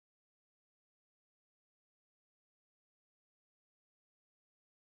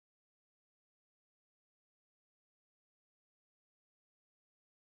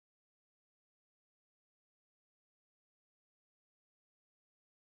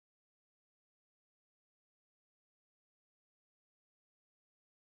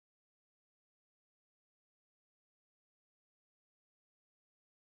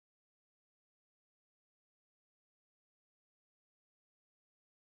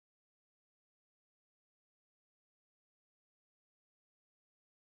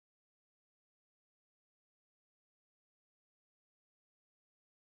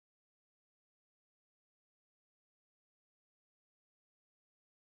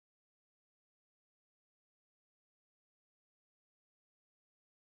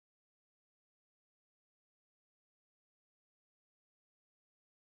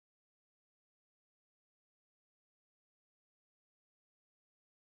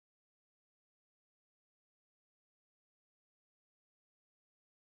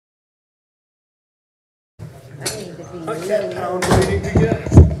I can't pound meeting together.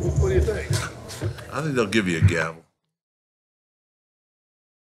 What do you think? I think they'll give you a gavel.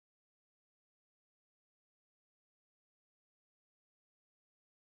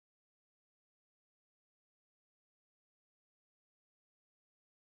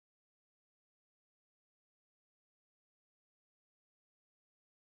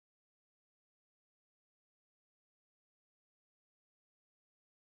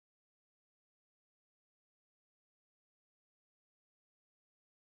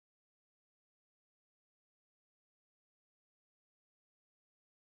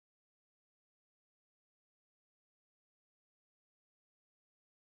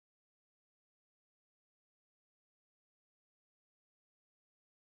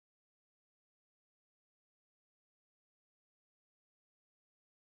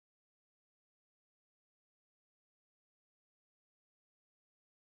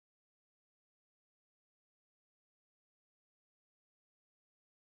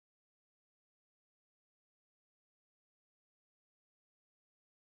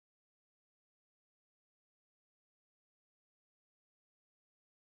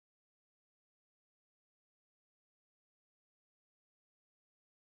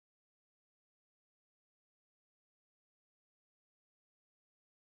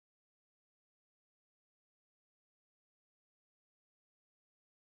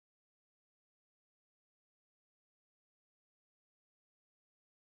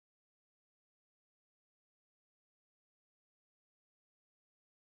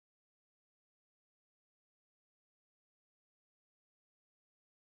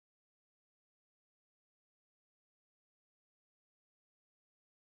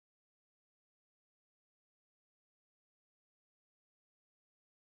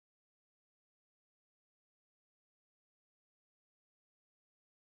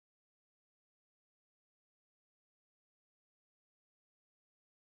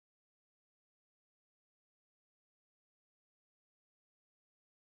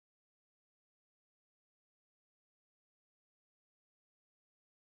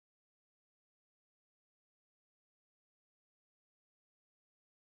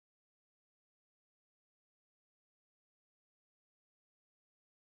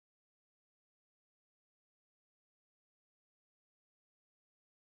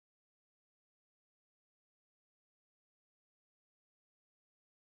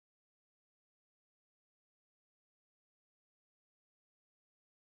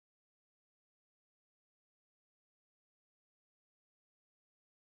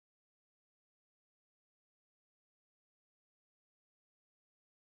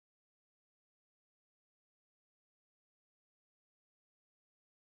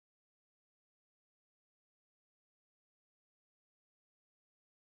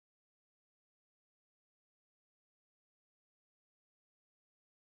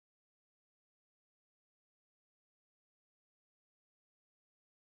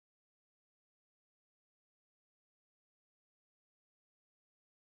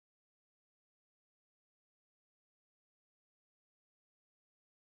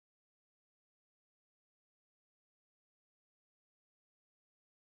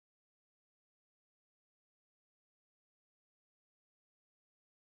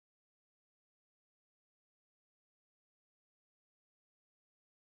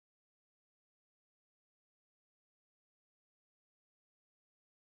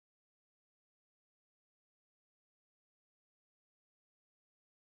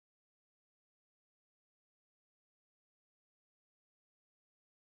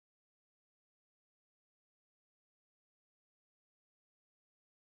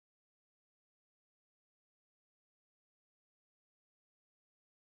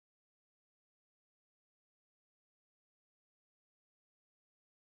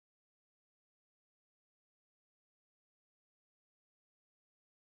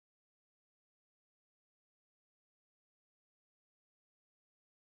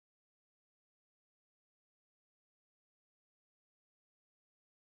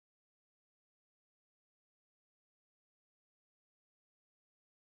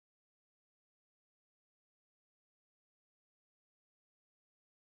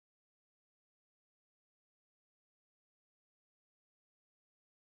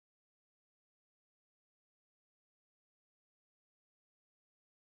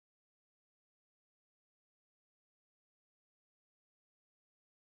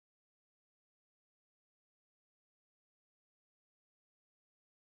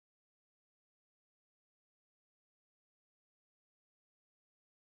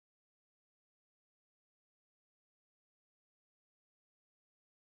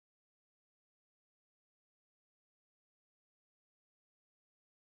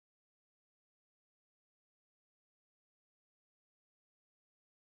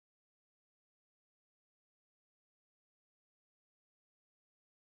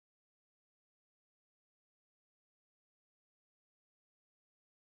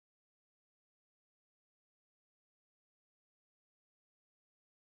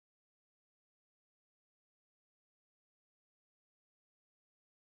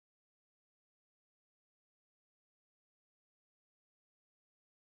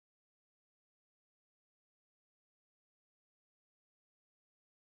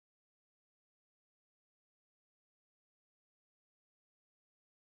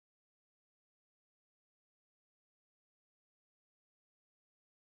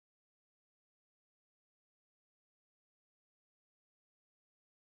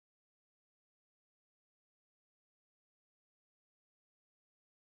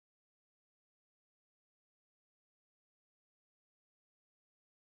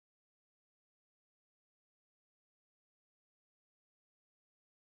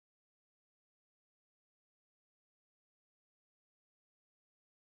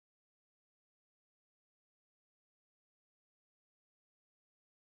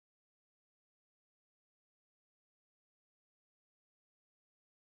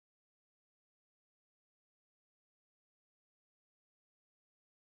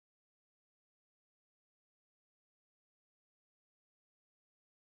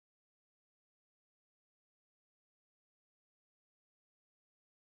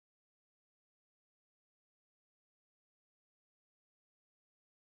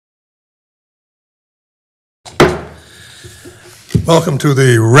 Welcome to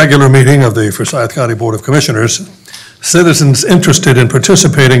the regular meeting of the Forsyth County Board of Commissioners. Citizens interested in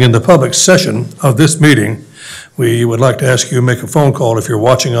participating in the public session of this meeting, we would like to ask you to make a phone call if you're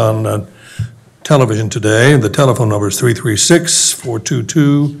watching on television today. The telephone number is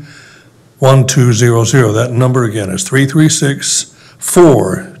 336-422-1200. That number again is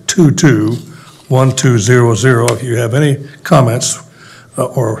 336-422-1200. If you have any comments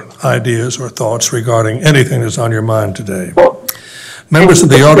or ideas or thoughts regarding anything that's on your mind today. Members of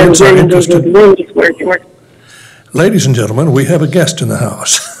the audience are interested. Ladies and gentlemen, we have a guest in the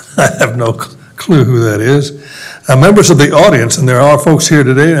house. I have no clue who that is. Members of the audience, and there are folks here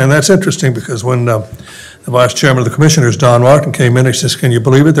today, and that's interesting because when the Vice Chairman of the Commissioners, Don Martin, came in, he says, "Can you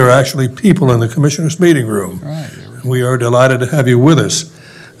believe it? There are actually people in the Commissioners' meeting room." Right. We are delighted to have you with us.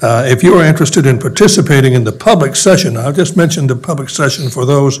 If you are interested in participating in the public session, I've just mentioned the public session for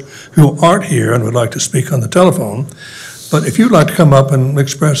those who aren't here and would like to speak on the telephone. But if you'd like to come up and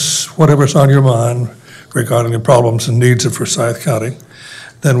express whatever's on your mind regarding the problems and needs of Forsyth County,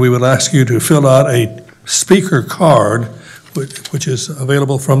 then we would ask you to fill out a speaker card, which is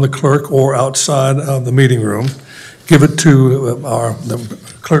available from the clerk or outside of the meeting room. Give it to the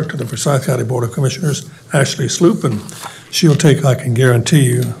clerk to the Forsyth County Board of Commissioners, Ashley Sloop, and she'll take, I can guarantee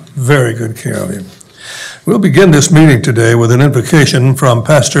you, very good care of you. We'll begin this meeting today with an invocation from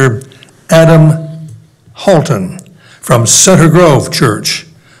Pastor Adam Halton from Center Grove Church,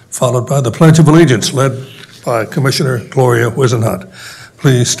 followed by the Pledge of Allegiance led by Commissioner Gloria Wisenhunt.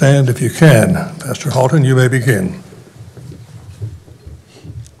 Please stand if you can. Pastor Halton, you may begin.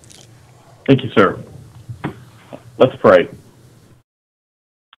 Thank you, sir. Let's pray.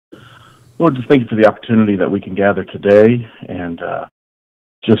 Lord, just thank you for the opportunity that we can gather today and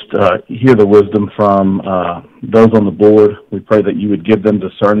just hear the wisdom from those on the board. We pray that you would give them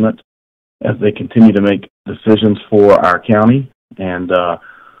discernment as they continue to make decisions for our county. And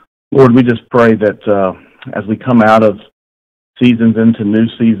Lord, we just pray that as we come out of seasons into new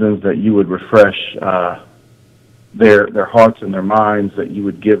seasons, that you would refresh their hearts and their minds, that you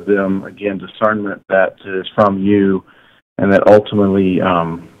would give them, again, discernment that is from you, and that ultimately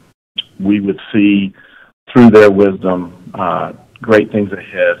we would see through their wisdom great things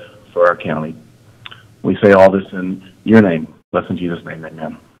ahead for our county. We say all this in your name. Bless in Jesus' name,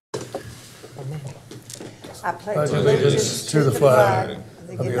 amen. I pledge allegiance to the flag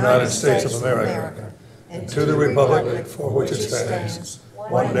of the United States of America and to the republic for which it stands,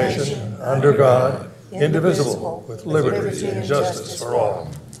 one nation, under God, indivisible, with liberty and justice for all.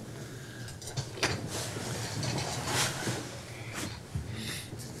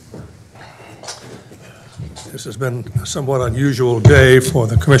 This has been a somewhat unusual day for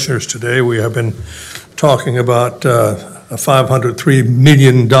the commissioners today. We have been talking about a $503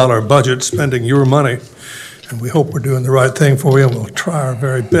 million budget, spending your money, and we hope we're doing the right thing for you, and we'll try our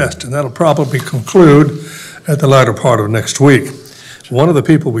very best. And that'll probably conclude at the latter part of next week. One of the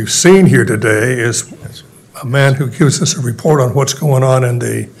people we've seen here today is a man who gives us a report on what's going on in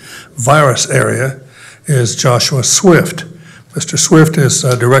the virus area, is Joshua Swift. Mr. Swift is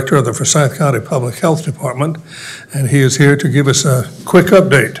Director of the Forsyth County Public Health Department, and he is here to give us a quick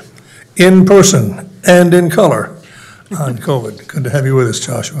update, in person and in color, on COVID. Good to have you with us,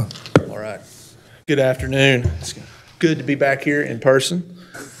 Joshua. All right. Good afternoon. It's good to be back here in person.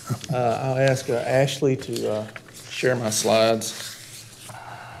 I'll ask Ashley to share my slides.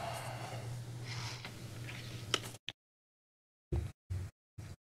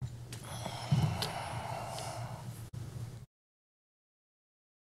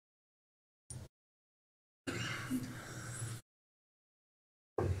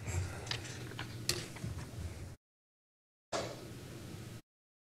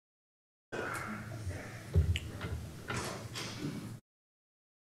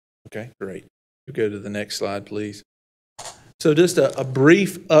 Okay, great. Go to the next slide, please. So just a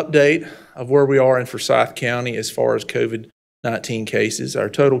brief update of where we are in Forsyth County as far as COVID-19 cases. Our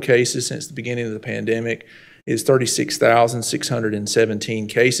total cases since the beginning of the pandemic is 36,617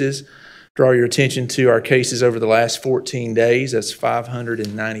 cases. Draw your attention to our cases over the last 14 days. That's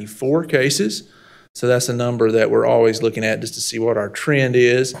 594 cases. So that's a number that we're always looking at just to see what our trend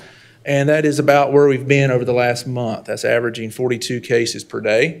is. And that is about where we've been over the last month. That's averaging 42 cases per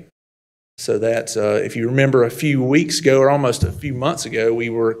day. So that's, if you remember a few weeks ago or almost a few months ago, we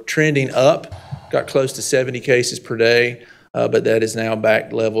were trending up, got close to 70 cases per day, but that is now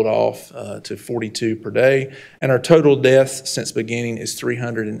back leveled off to 42 per day. And our total deaths since beginning is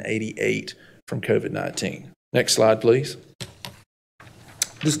 388 from COVID-19. Next slide, please.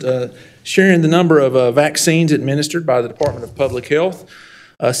 Just sharing the number of vaccines administered by the Department of Public Health.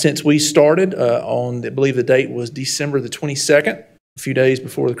 Since we started on, I believe the date was December the 22nd, a few days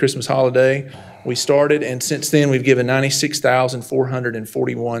before the Christmas holiday we started, and since then we've given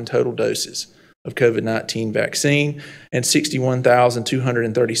 96,441 total doses of COVID-19 vaccine, and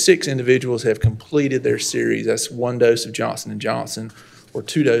 61,236 individuals have completed their series. That's 1 dose of Johnson & Johnson or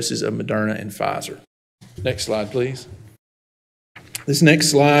 2 doses of Moderna and Pfizer. Next slide, please. This next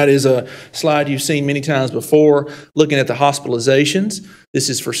slide is a slide you've seen many times before, looking at the hospitalizations. This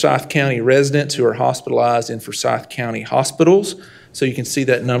is for Forsyth County residents who are hospitalized in Forsyth County hospitals. So you can see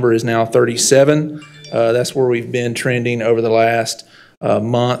that number is now 37. That's where we've been trending over the last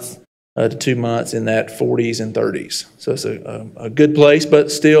month to 2 months, in that 40s and 30s. So it's a good place,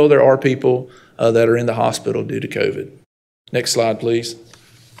 but still there are people that are in the hospital due to COVID. Next slide, please.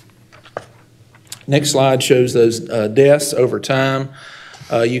 Next slide shows those deaths over time.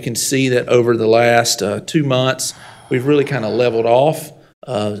 You can see that over the last 2 months, we've really kind of leveled off,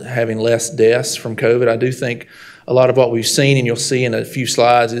 having less deaths from COVID. I do think a lot of what we've seen, and you'll see in a few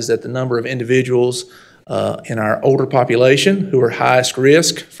slides, is that the number of individuals in our older population who are highest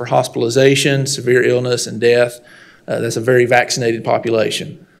risk for hospitalization, severe illness, and death, that's a very vaccinated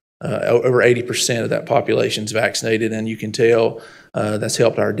population. Over 80% of that population is vaccinated, and you can tell that's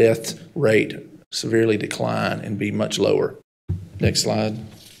helped our death rate severely decline and be much lower. Next slide.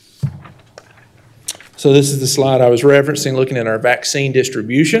 So this is the slide I was referencing, looking at our vaccine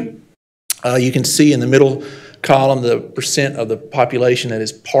distribution. You can see in the middle column the percent of the population that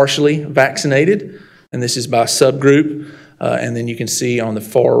is partially vaccinated, and this is by subgroup. And then you can see on the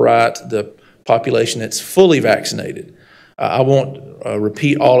far right the population that's fully vaccinated. I won't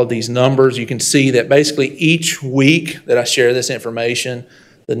repeat all of these numbers. You can see that basically each week that I share this information,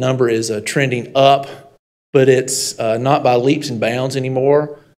 the number is trending up, but it's not by leaps and bounds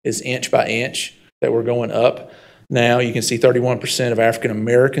anymore. It's inch by inch that we're going up. Now you can see 31% of African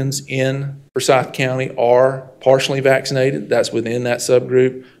Americans in Forsyth County are partially vaccinated. That's within that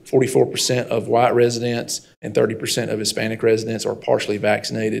subgroup. 44% of white residents and 30% of Hispanic residents are partially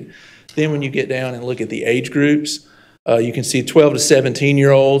vaccinated. Then when you get down and look at the age groups, you can see 12 to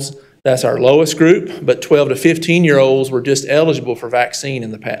 17-year-olds. That's our lowest group, but 12 to 15-year-olds were just eligible for vaccine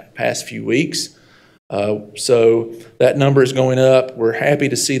in the past few weeks. So that number is going up. We're happy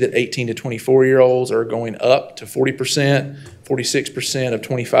to see that 18 to 24-year-olds are going up to 40%, 46% of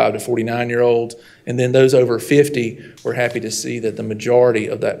 25 to 49-year-olds, and then those over 50, we're happy to see that the majority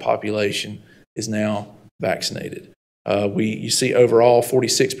of that population is now vaccinated. You see overall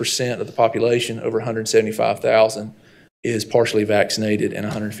 46% of the population, over 175,000, is partially vaccinated, and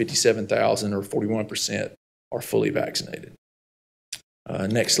 157,000, or 41%, are fully vaccinated.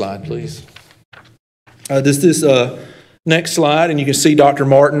 Next slide, please. This next slide, and you can see Dr.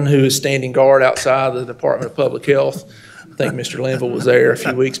 Martin, who is standing guard outside the Department of Public Health. I think Mr. Linville was there a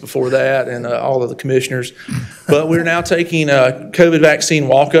few weeks before that, and all of the commissioners. But we're now taking COVID vaccine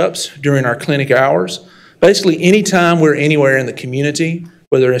walk-ups during our clinic hours. Basically, anytime we're anywhere in the community,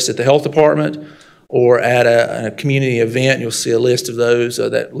 whether it's at the health department or at a community event, you'll see a list of those.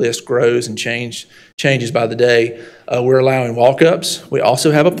 That list grows and changes by the day. We're allowing walk-ups. We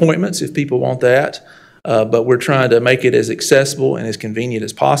also have appointments if people want that, but we're trying to make it as accessible and as convenient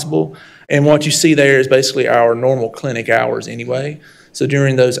as possible. And what you see there is basically our normal clinic hours anyway. So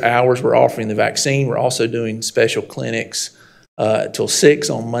during those hours, we're offering the vaccine. We're also doing special clinics till 6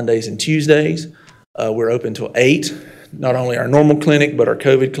 on Mondays and Tuesdays. We're open till 8. Not only our normal clinic, but our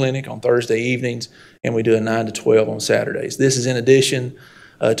COVID clinic on Thursday evenings, and we do a 9 to 12 on Saturdays. This is in addition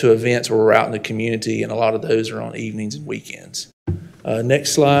to events where we're out in the community, and a lot of those are on evenings and weekends.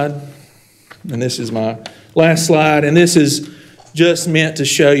 Next slide, and this is my last slide, and this is just meant to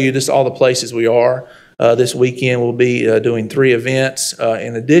show you just all the places we are. This weekend we'll be doing 3 events.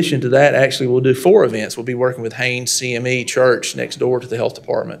 In addition to that, actually we'll do 4 events. We'll be working with Haynes CME Church next door to the health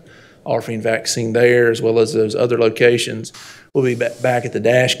department, offering vaccine there, as well as those other locations. We'll be back at the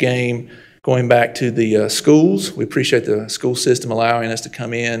Dash game, going back to the schools. We appreciate the school system allowing us to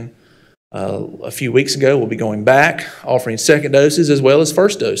come in a few weeks ago. We'll be going back, offering second doses as well as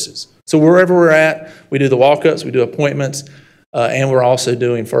first doses. So wherever we're at, we do the walk-ups, we do appointments, and we're also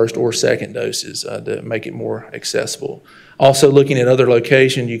doing first or second doses to make it more accessible. Also looking at other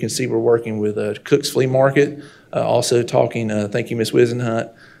locations, you can see we're working with Cook's Flea Market, also talking, thank you, Ms.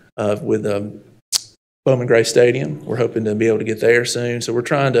 Wisenhunt, with Bowman Gray Stadium. We're hoping to be able to get there soon. So we're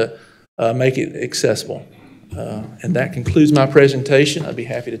trying to make it accessible. And that concludes my presentation. I'd be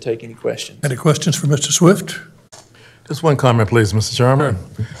happy to take any questions. Any questions for Mr. Swift? Just one comment, please, Mr. Chairman.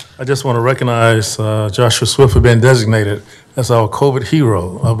 Sure. I just want to recognize Joshua Swift for being designated as our COVID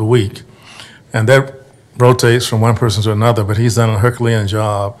hero of the week. And that rotates from one person to another, but he's done a Herculean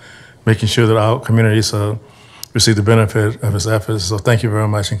job making sure that our communities are receive the benefit of his efforts. So thank you very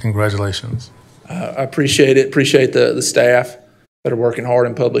much and congratulations. I appreciate it. Appreciate the staff that are working hard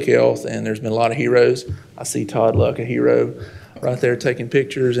in public health, and there's been a lot of heroes. I see Todd Luck, a hero, right there taking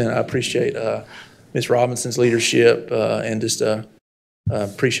pictures, and I appreciate Ms. Robinson's leadership and just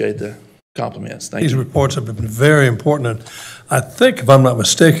appreciate the compliments. Thank These you. reports have been very important. And I think, if I'm not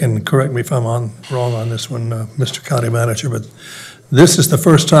mistaken, correct me if I'm wrong on this one, Mr. County Manager, but this is the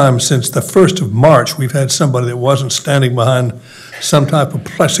first time since the 1st of March we've had somebody that wasn't standing behind some type of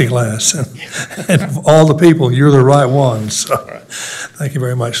plexiglass. And of all the people, you're the right one. So thank you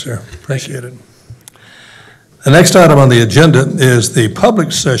very much, sir. Appreciate it. The next item on the agenda is the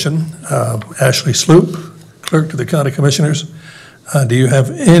public session. Ashley Sloop, Clerk to the County Commissioners. Do you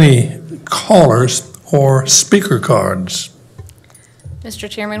have any callers or speaker cards? Mr.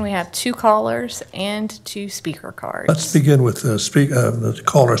 Chairman, we have 2 callers and 2 speaker cards. Let's begin with the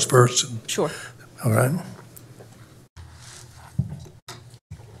callers first. Sure. All right.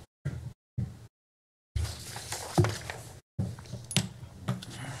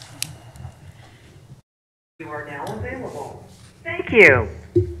 You are now available. Thank you.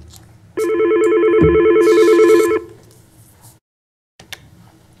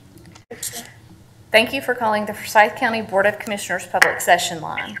 Thank you for calling the Forsyth County Board of Commissioners Public Session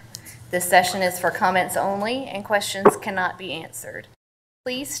Line. This session is for comments only and questions cannot be answered.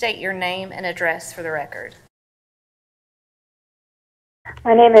 Please state your name and address for the record.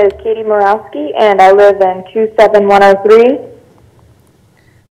 My name is Katie Morawski, and I live in 27103.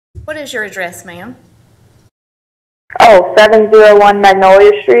 What is your address, ma'am? 701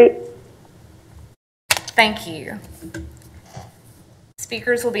 Magnolia Street. Thank you.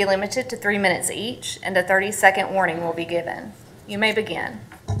 Speakers will be limited to 3 minutes each, and a 30-second warning will be given. You may begin.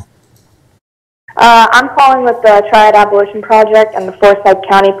 I'm calling with the Triad Abolition Project and the Forsyth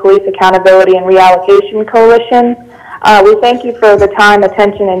County Police Accountability and Reallocation Coalition. We thank you for the time,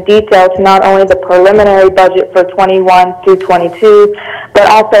 attention, and detail to not only the preliminary budget for 21 through 22, but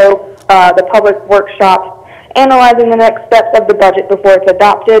also the public workshops analyzing the next steps of the budget before it's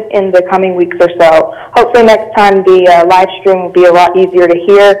adopted in the coming weeks or so. Hopefully next time the live stream will be a lot easier to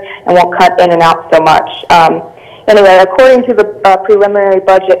hear and won't cut in and out so much. Anyway, according to the preliminary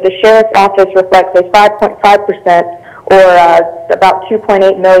budget, the Sheriff's Office reflects a 5.5% or about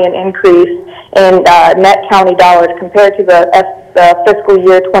 $2.8 million increase in net county dollars compared to the fiscal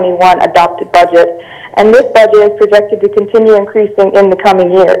year 21 adopted budget. And this budget is projected to continue increasing in the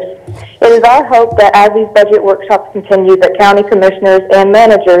coming years. It is our hope that as these budget workshops continue, that county commissioners and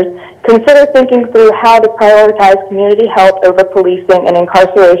managers consider thinking through how to prioritize community health over policing and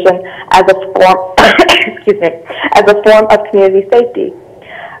incarceration as a form, as a form of community safety.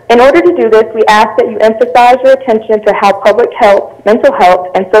 In order to do this, we ask that you emphasize your attention to how public health, mental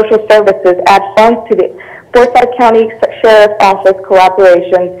health, and social services add funds to the Forsyth County Sheriff's Office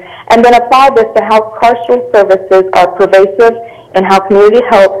collaborations, and then apply this to how carceral services are pervasive and how community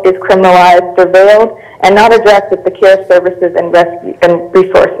health is criminalized, surveilled, and not addressed with the care services and rescue and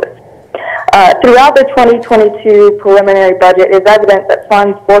resources. Throughout the 2022 preliminary budget, it is evident that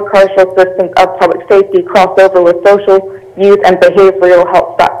funds for carceral systems of public safety cross over with social, youth, and behavioral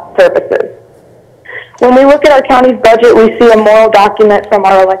health services. When we look at our county's budget, we see a moral document from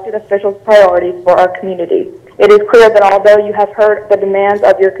our elected officials' priorities for our community. It is clear that although you have heard the demands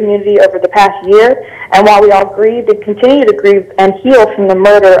of your community over the past year, and while we all grieved and continue to grieve and heal from the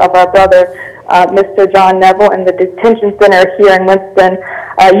murder of our brother, Mr. John Neville, in the detention center here in Winston,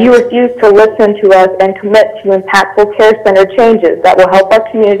 you refuse to listen to us and commit to impactful care center changes that will help our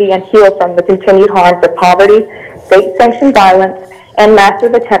community and heal from the continued harms of poverty, state-sanctioned violence, and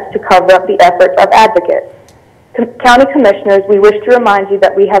massive attempts to cover up the efforts of advocates. County Commissioners, we wish to remind you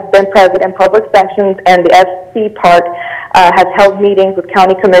that we have been present in public sessions, and the FC Park has held meetings with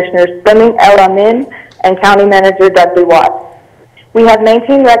County Commissioners Fleming L. Amin and County Manager Dudley Watts. We have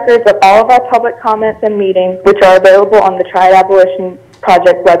maintained records of all of our public comments and meetings, which are available on the Triad Abolition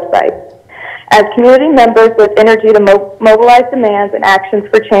Project website. As community members with energy to mobilize demands and actions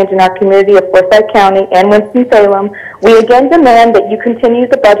for change in our community of Forsyth County and Winston-Salem, we again demand that you continue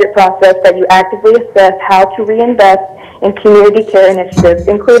the budget process, that you actively assess how to reinvest in community care initiatives,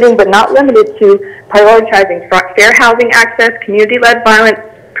 including but not limited to prioritizing fair housing access, community-led violence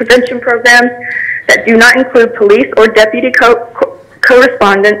prevention programs that do not include police or deputy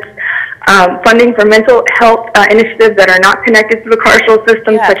correspondents, funding for mental health initiatives that are not connected to the carceral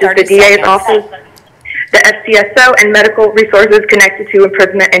system, such as the DA's office, the FCSO, and medical resources connected to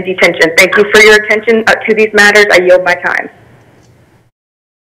imprisonment and detention. Thank you for your attention to these matters. I yield my time.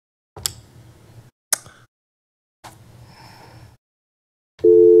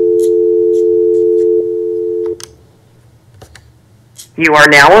 You are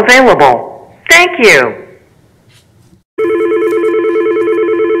now available. Thank you.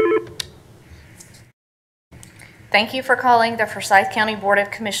 Thank you for calling the Forsyth County Board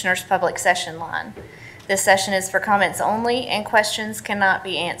of Commissioners Public Session Line. This session is for comments only and questions cannot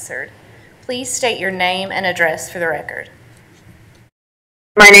be answered. Please state your name and address for the record.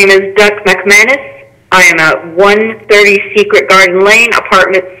 My name is Duck McManus. I am at 130 Secret Garden Lane,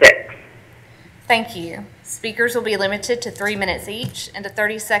 Apartment 6. Thank you. Speakers will be limited to 3 minutes each, and a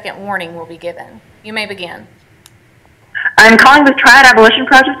 30-second warning will be given. You may begin. I'm calling the Triad Abolition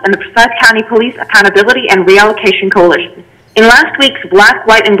Project and the Forsyth County Police Accountability and Reallocation Coalition. In last week's Black,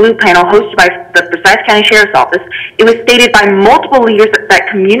 White, and Blue panel hosted by the Forsyth County Sheriff's Office, it was stated by multiple leaders that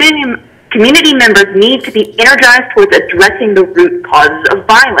community members need to be energized towards addressing the root causes of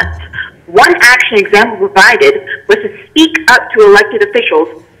violence. One action example provided was to speak up to elected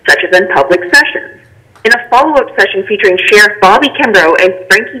officials, such as in public sessions. In a follow-up session featuring Sheriff Bobby Kimbrough and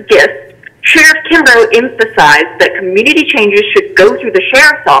Frankie Gist, Sheriff Kimbrough emphasized that community changes should go through the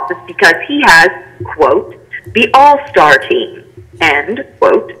Sheriff's Office because he has, quote, the all-star team, and,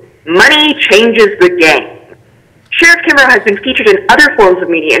 quote, money changes the game. Sheriff Kimbrough has been featured in other forms of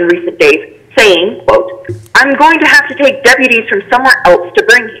media in recent days, saying, quote, I'm going to have to take deputies from somewhere else to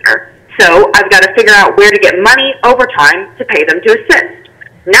bring here, so I've got to figure out where to get money overtime to pay them to assist.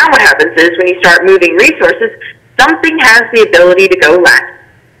 Now what happens is when you start moving resources, something has the ability to go left.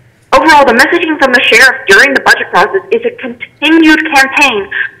 Overall, the messaging from the sheriff during the budget process is a continued campaign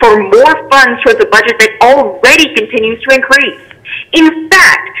for more funds towards a budget that already continues to increase. In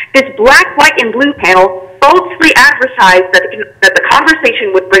fact, this Black, White, and Blue panel falsely advertised that the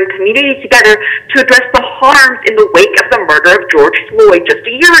conversation would bring communities together to address the harms in the wake of the murder of George Floyd just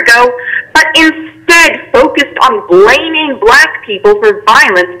a year ago, but instead focused on blaming Black people for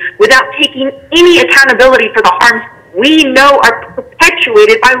violence without taking any accountability for the harms we know are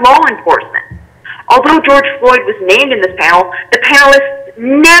perpetuated by law enforcement. Although George Floyd was named in this panel, the panelists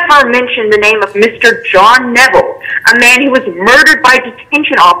never mentioned the name of Mr. John Neville, a man who was murdered by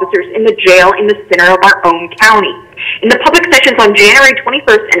detention officers in the jail in the center of our own county. In the public sessions on January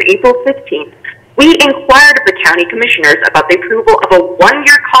 21st and April 15th, we inquired of the county commissioners about the approval of a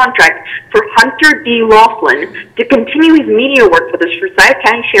one-year contract for Hunter D. Laughlin to continue his media work for the Forsyth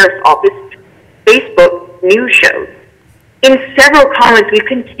County Sheriff's Office Facebook news shows. In several comments, we've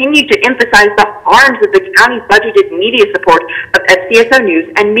continued to emphasize the harms of the county budgeted media support of FCSO News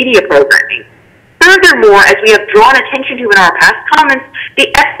and media programming. Furthermore, as we have drawn attention to in our past comments, the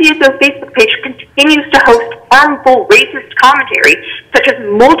FCSO Facebook page continues to host harmful racist commentary, such as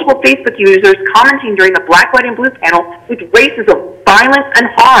multiple Facebook users commenting during the Black, White, and Blue panel with racism, violence, and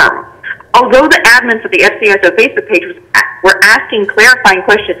harm. Although the admins of the FCSO Facebook page were asking clarifying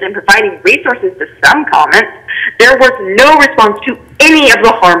questions and providing resources to some comments, there was no response to any of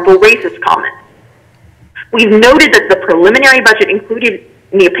the harmful racist comments. We've noted that the preliminary budget includes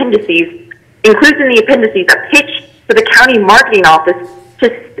in the appendices a pitch for the county marketing office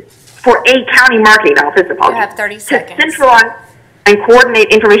You have 30 seconds. To centralize and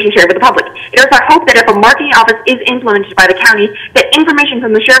coordinate information shared with the public. It is our hope that if a marketing office is implemented by the county, that information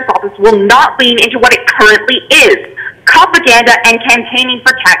from the sheriff's office will not lean into what it currently is, propaganda and campaigning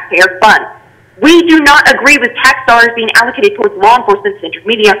for taxpayer funds. We do not agree with tax dollars being allocated towards law enforcement-centered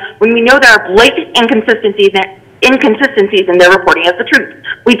media when we know there are blatant inconsistencies in their reporting as the truth.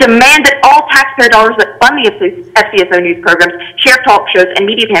 We demand that all taxpayer dollars that fund the FCSO news programs, sheriff talk shows, and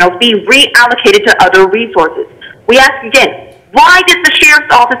media panels be reallocated to other resources. We ask again, why does the sheriff's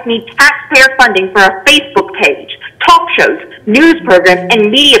office need taxpayer funding for a Facebook page, talk shows, news programs,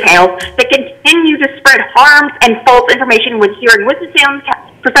 and media panels that continue to spread harms and false information when here in Winston-Salem,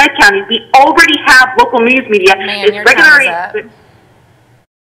 Forsyth County, we already have local news media Ma'am, your regularly... time's up.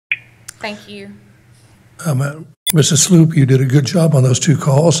 Thank you. Mrs. Sloop, you did a good job on those two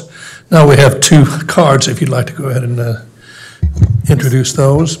calls. Now we have two cards, if you'd like to go ahead and introduce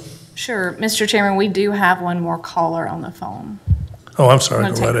those. Sure. Mr. Chairman, we do have one more caller on the phone. Oh, I'm sorry.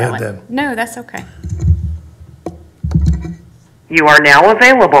 I'm Go gonna right take that ahead one. then. No, that's okay. You are now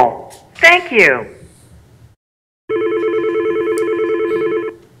available. Thank you.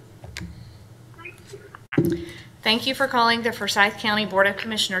 Thank you for calling the Forsyth County Board of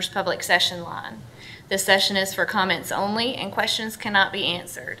Commissioners Public Session Line. This session is for comments only and questions cannot be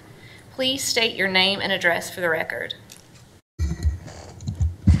answered. Please state your name and address for the record.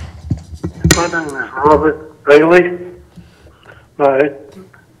 My name is Robert Bailey. My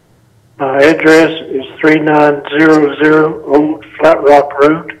address is 3900 Old Flat Rock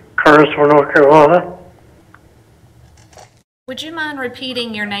Road, Kernersville, North Carolina. Would you mind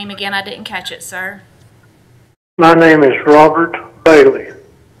repeating your name again? I didn't catch it, sir. My name is Robert Bailey.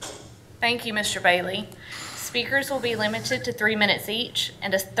 Thank you, Mr. Bailey. Speakers will be limited to 3 minutes each,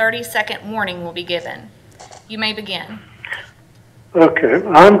 and a 30-second warning will be given. You may begin. Okay,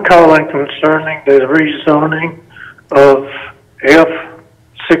 I'm calling concerning the rezoning of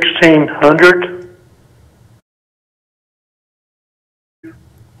F-1600.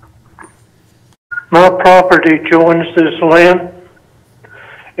 My property joins this land,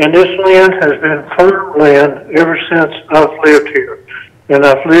 and this land has been firm land ever since I've lived here. And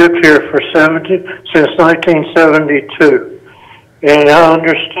I've lived here since 1972. And I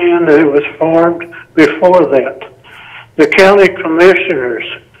understand that it was farmed before that. The county commissioners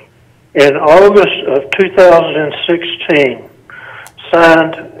in August of 2016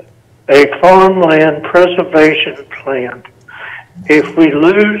 signed a farmland preservation plan. If we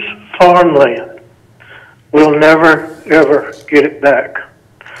lose farmland, we'll never, ever get it back.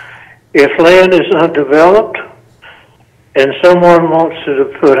 If land is undeveloped and someone wants to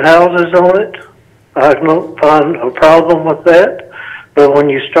put houses on it, I don't find a problem with that. But when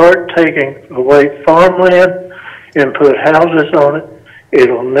you start taking away farmland and put houses on it,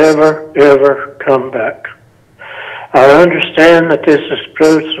 it'll never, ever come back. I understand that this is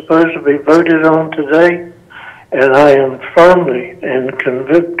supposed to be voted on today, and I am firmly and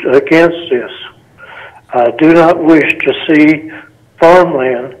convicted against this. I do not wish to see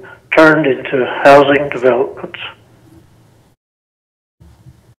farmland turned into housing developments.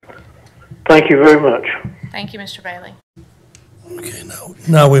 Thank you very much. Thank you, Mr. Bailey. Okay,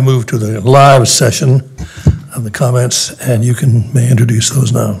 now we move to the live session of the comments, and you may introduce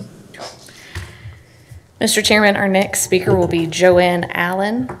those now. Mr. Chairman, our next speaker will be Joanne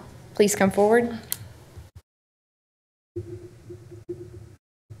Allen. Please come forward.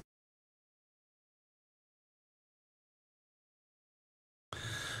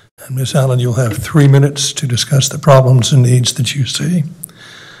 And Ms. Allen, you'll have 3 minutes to discuss the problems and needs that you see.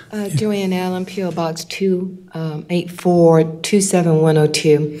 Joanne Allen, P.O. Box 284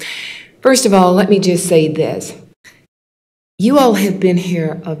 27102. First of all, let me just say this. You all have been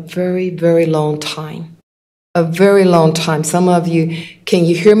here a very, very long time. A very long time. Some of you, can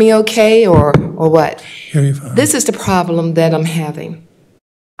you hear me okay or what? Hear you fine. This is the problem that I'm having.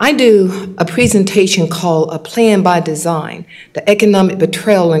 I do a presentation called A Plan by Design, the Economic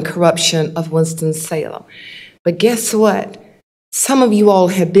Betrayal and Corruption of Winston-Salem. But guess what? Some of you all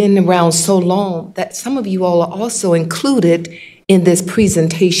have been around so long that some of you all are also included in this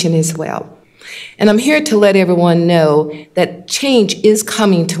presentation as well. And I'm here to let everyone know that change is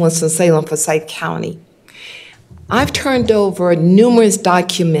coming to Winston-Salem Forsyth County. I've turned over numerous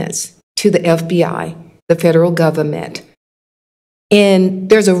documents to the FBI, the federal government, and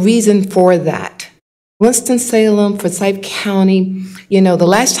there's a reason for that. Winston-Salem, Forsyth County, you know, the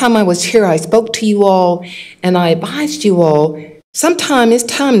last time I was here, I spoke to you all and I advised you all, sometime it's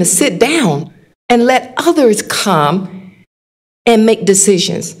time to sit down and let others come and make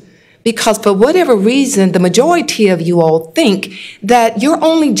decisions. Because for whatever reason, the majority of you all think that your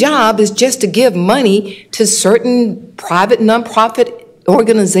only job is just to give money to certain private nonprofit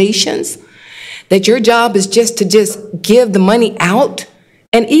organizations, that your job is just to give the money out.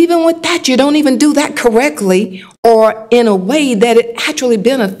 And even with that, you don't even do that correctly or in a way that it actually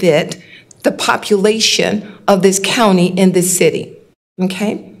benefit the population of this county and this city,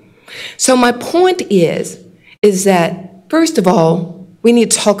 okay? So my point is that, first of all, we need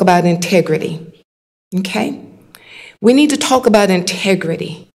to talk about integrity, okay? We need to talk about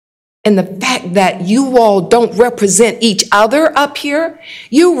integrity and the fact that you all don't represent each other up here.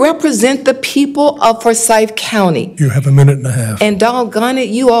 You represent the people of Forsyth County. You have 1.5 minutes. And doggone it,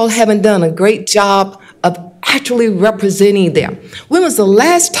 you all haven't done a great job of actually representing them. When was the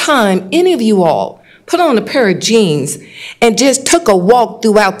last time any of you all put on a pair of jeans and just took a walk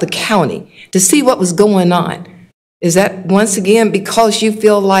throughout the county to see what was going on? Is that, once again, because you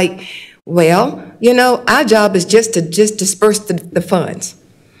feel like, well, you know, our job is just to disperse the funds?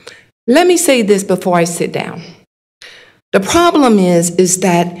 Let me say this before I sit down. The problem is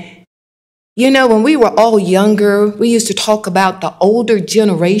that, you know, when we were all younger, we used to talk about the older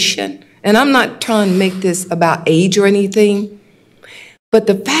generation. And I'm not trying to make this about age or anything. But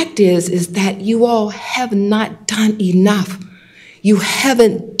the fact is that you all have not done enough. You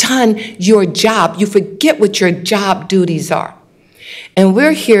haven't done your job. You forget what your job duties are. And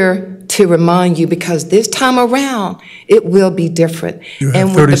we're here to remind you, because this time around, it will be different. You have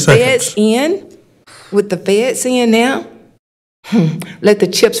and 30 with the seconds. with the feds in now, let the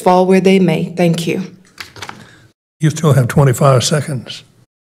chips fall where they may. Thank you. You still have 25 seconds.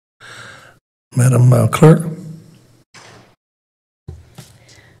 Madam Clerk.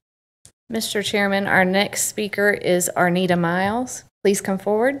 Mr. Chairman, our next speaker is Arnita Miles. Please come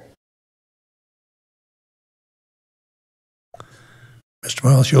forward. Mr.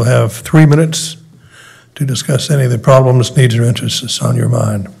 Miles, you'll have 3 minutes to discuss any of the problems, needs, or interests that's on your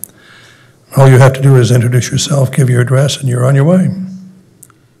mind. All you have to do is introduce yourself, give your address, and you're on your way.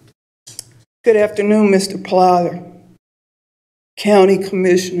 Good afternoon, Mr. Plyler, County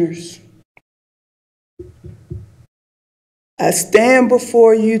Commissioners. I stand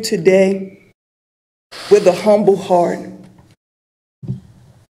before you today with a humble heart.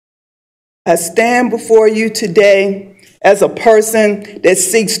 I stand before you today as a person that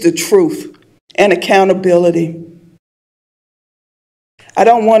seeks the truth and accountability. I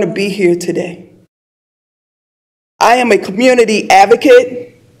don't want to be here today. I am a community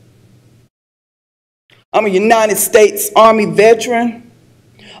advocate. I'm a United States Army veteran.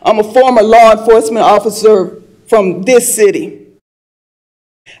 I'm a former law enforcement officer from this city.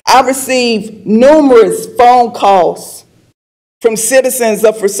 I received numerous phone calls from citizens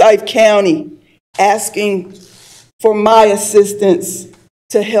of Forsyth County asking for my assistance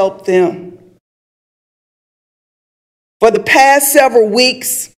to help them. For the past several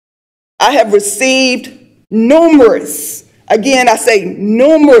weeks, I have received numerous, again I say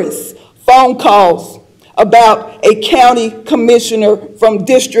numerous, phone calls about a county commissioner from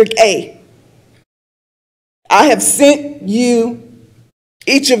District A. I have sent you,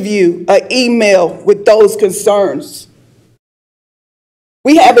 each of you, an email with those concerns.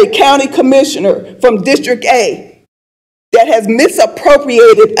 We have a county commissioner from District A that has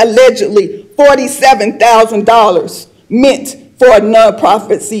misappropriated allegedly $47,000 meant for a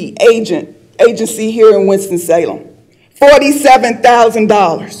nonprofit agency here in Winston-Salem.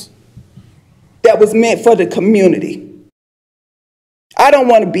 $47,000 that was meant for the community. I don't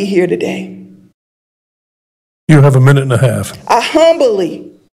want to be here today. You have 1.5 minutes. I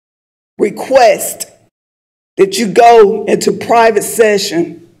humbly request that you go into private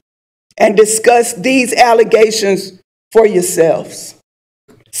session and discuss these allegations for yourselves.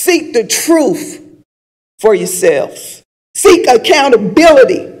 Seek the truth for yourselves. Seek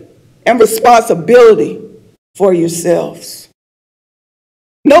accountability and responsibility for yourselves.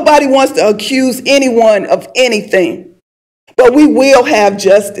 Nobody wants to accuse anyone of anything, but we will have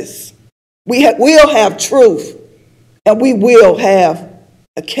justice. We will have truth, and we will have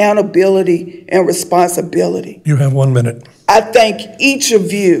accountability and responsibility. You have 1 minute. I thank each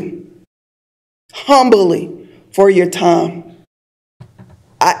of you humbly for your time.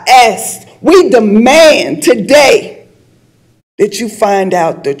 I ask, we demand today that you find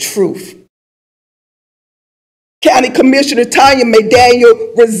out the truth. County Commissioner TAMMIE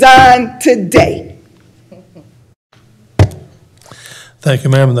McDaniel resign today. Thank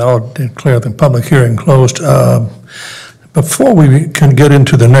you, ma'am, and I'll declare the public hearing closed. Before we can get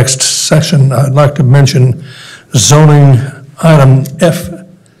into the next section, I'd like to mention zoning item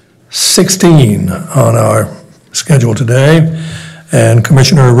F16 on our schedule today. And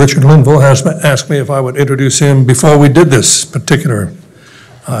Commissioner Richard Linville has asked me if I would introduce him before we did this particular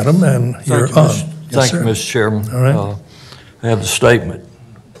item, and you're on. Thank you, Mr. Chairman. All right. I have the statement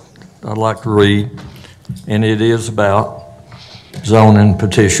I'd like to read, and it is about zoning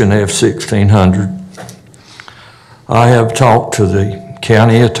petition F1600. I have talked to the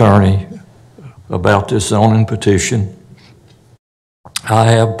county attorney about this zoning petition. I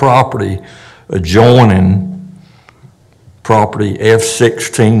have property adjoining property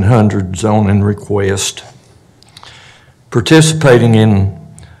F1600 zoning request. Participating in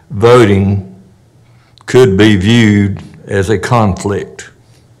voting could be viewed as a conflict.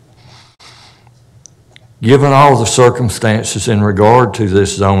 Given all the circumstances in regard to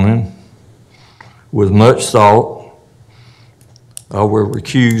this zoning, with much thought, I will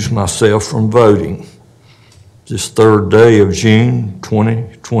recuse myself from voting this 3rd day of June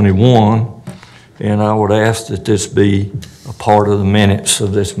 2021, and I would ask that this be a part of the minutes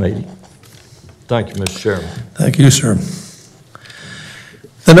of this meeting. Thank you, Mr. Chairman. Thank you, sir.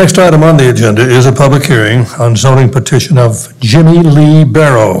 The next item on the agenda is a public hearing on zoning petition of Jimmy Lee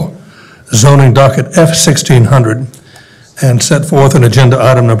Barrow, zoning docket F1600, and set forth in agenda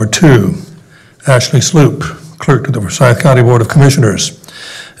item number 2. Ashley Sloop, clerk to the Forsyth County Board of Commissioners.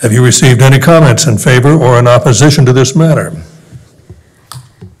 Have you received any comments in favor or in opposition to this matter?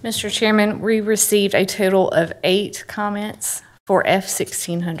 Mr. Chairman, we received a total of 8 comments for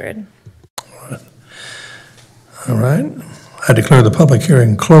F1600. All right. I declare the public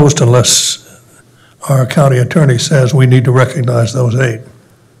hearing closed unless our county attorney says we need to recognize those 8.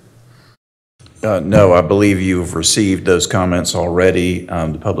 No, I believe you've received those comments already.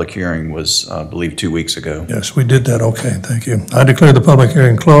 The public hearing was, I believe, 2 weeks ago. Yes, we did that. Okay, thank you. I declare the public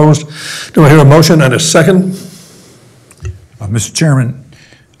hearing closed. Do I hear a motion and a second? Mr. Chairman,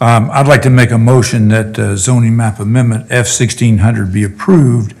 I'd like to make a motion that zoning map amendment F-1600 be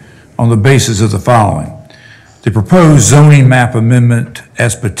approved on the basis of the following. The proposed zoning map amendment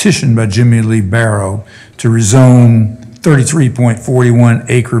as petitioned by Jimmy Lee Barrow to rezone 33.41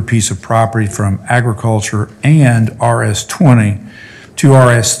 acre piece of property from agriculture and RS20 to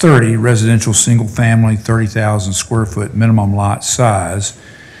RS30 residential single family 30,000 square foot minimum lot size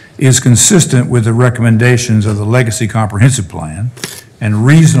is consistent with the recommendations of the Legacy Comprehensive Plan and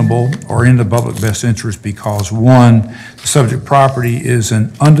reasonable or in the public best interest because one, the subject property is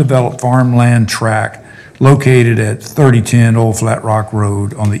an undeveloped farmland tract located at 3010 Old Flat Rock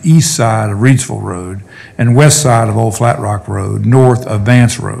Road on the east side of REIDSVILLE Road and west side of Old Flat Rock Road, north of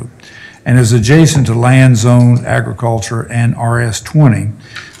Vance Road, and is adjacent to land zone agriculture and RS20,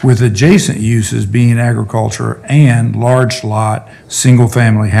 with adjacent uses being agriculture and large lot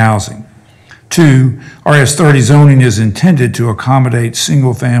single-family housing. 2, RS30 zoning is intended to accommodate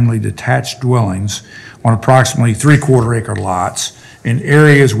single-family detached dwellings on approximately 3/4 acre lots in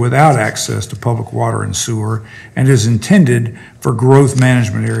areas without access to public water and sewer and is intended for growth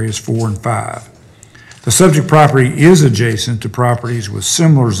management areas 4 and 5. The subject property is adjacent to properties with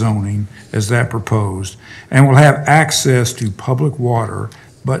similar zoning as that proposed and will have access to public water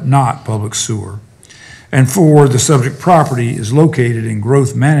but not public sewer. And 4, the subject property is located in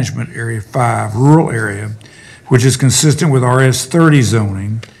growth management area 5, rural area, which is consistent with RS30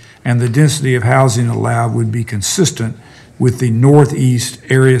 zoning, and the density of housing allowed would be consistent with the northeast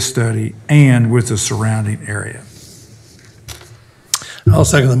area study and with the surrounding area. I'll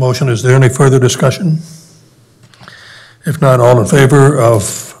second the motion. Is there any further discussion? If not, all in favor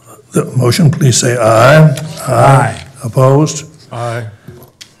of the motion, please say aye. Aye. Opposed? Aye.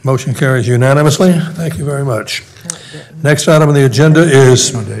 Motion carries unanimously. Thank you very much. Next item on the agenda is,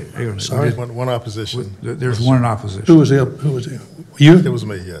 sorry? One opposition. There's one in opposition. Who was the, you? It was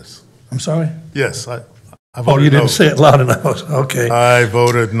me, yes. I'm sorry? Yes, I Oh, voted you didn't no. say it loud enough. Okay. I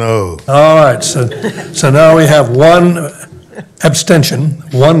voted no. All right, so now we have one abstention,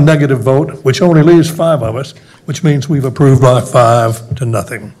 one negative vote, which only leaves 5 of us, which means we've approved by 5 to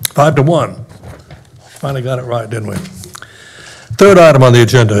nothing, 5 to 1. Finally got it right, didn't we? Third item on the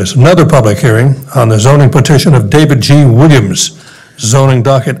agenda is another public hearing on the zoning petition of David G. Williams, zoning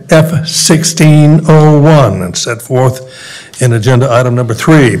docket F-1601, and set forth in agenda item number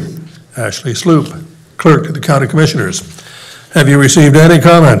 3. Ashley Sloop, Clerk to the County Commissioners. Have you received any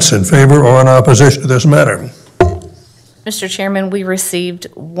comments in favor or in opposition to this matter? Mr. Chairman, we received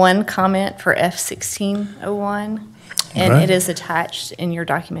one comment for F-1601, and right. it is attached in your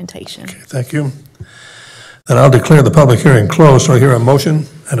documentation. Okay, thank you. Then I'll declare the public hearing closed. So I hear a motion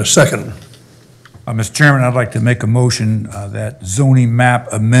and a second. Mr. Chairman, I'd like to make a motion that zoning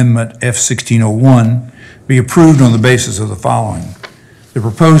map amendment F-1601 be approved on the basis of the following. The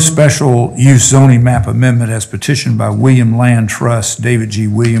proposed special use zoning map amendment as petitioned by William Land Trust, David G.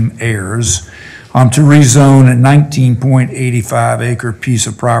 William heirs, to rezone a 19.85 acre piece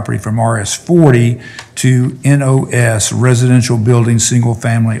of property from RS40 to NOS, residential building, single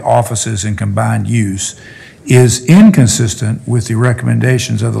family offices and combined use, is inconsistent with the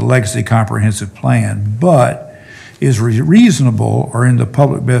recommendations of the Legacy Comprehensive Plan, but is reasonable or in the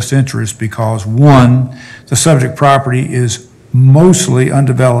public best interest because 1, the subject property is mostly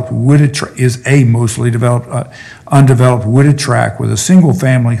undeveloped wooded undeveloped wooded tract with a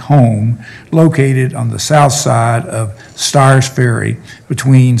single-family home located on the south side of STYERS Ferry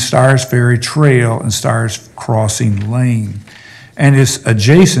between STYERS Ferry Trail and STYERS Crossing Lane, and is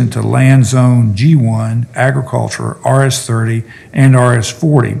adjacent to land zone G1, agriculture, RS30, and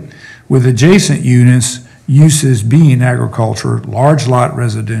RS40, with adjacent uses being agriculture, large lot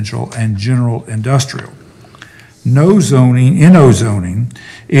residential, and general industrial. No zoning, NO zoning,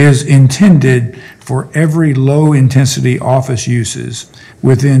 is intended for every low-intensity office uses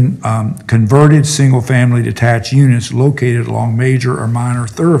within converted single-family detached units located along major or minor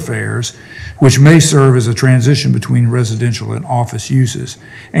thoroughfares, which may serve as a transition between residential and office uses.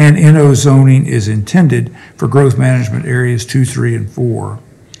 And NO zoning is intended for growth management areas 2, 3, and 4.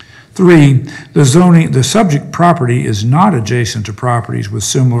 3, the subject property is not adjacent to properties with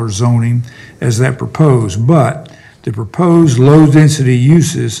similar zoning as that proposed, but the proposed low-density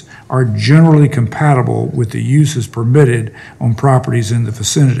uses are generally compatible with the uses permitted on properties in the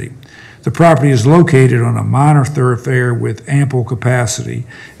vicinity. The property is located on a minor thoroughfare with ample capacity,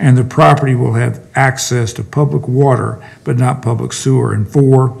 and the property will have access to public water but not public sewer. And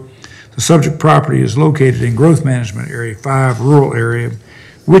 4, The subject property is located in Growth Management Area 5 rural area,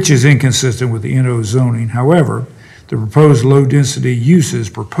 which is inconsistent with the NO zoning. However, the proposed low-density uses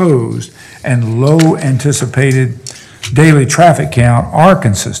proposed and low anticipated daily traffic count are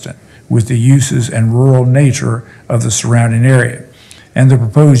consistent with the uses and rural nature of the surrounding area. And the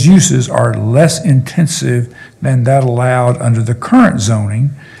proposed uses are less intensive than that allowed under the current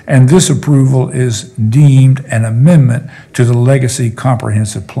zoning, and this approval is deemed an amendment to the Legacy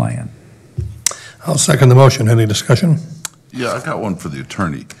Comprehensive Plan. I'll second the motion. Any discussion? Yeah, I got one for the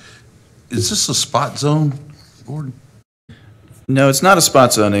attorney. Is this a spot zone, Gordon? No, it's not a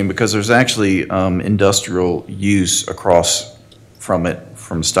spot zoning because there's actually industrial use across from it,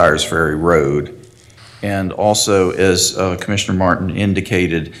 from STYERS Ferry Road. And also, as Commissioner Martin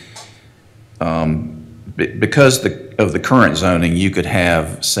indicated, because of the current zoning, you could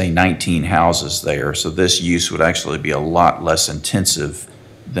have, say, 19 houses there. So this use would actually be a lot less intensive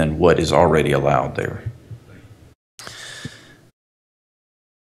than what is already allowed there.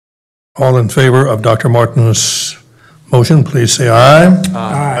 All in favor of Dr. Martin's motion, please say aye.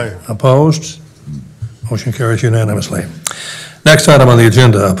 Aye. Opposed? Motion carries unanimously. Next item on the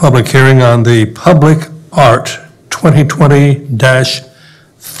agenda, a public hearing on the Public Art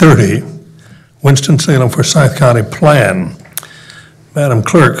 2020-30 Winston-Salem Forsyth County Plan. Madam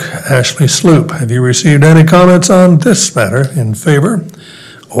Clerk, Ashley Sloop, have you received any comments on this matter in favor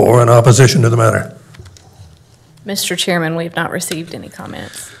or in opposition to the matter? Mr. Chairman, we have not received any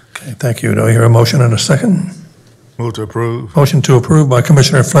comments. Okay, thank you. Do I hear a motion and a second? Move to approve. Motion to approve by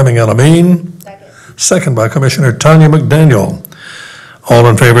Commissioner Fleming Elamine. Second by Commissioner Tanya McDaniel. All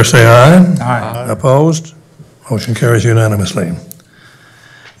in favor say aye. Aye. Opposed? Motion carries unanimously.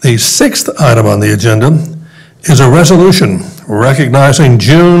 The sixth item on the agenda is a resolution recognizing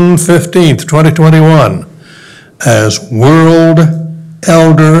June 15th, 2021 as World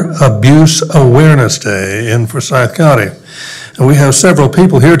Elder Abuse Awareness Day in Forsyth County. And we have several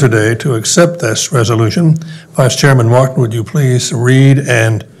people here today to accept this resolution. Vice Chairman Martin, would you please read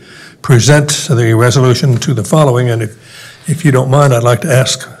and present the resolution to the following? And if you don't mind, I'd like to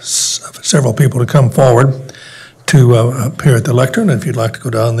ask several people to come forward to appear at the lectern. If you'd like to go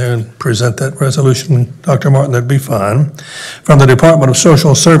down there and present that resolution, Dr. Martin, that'd be fine. From the Department of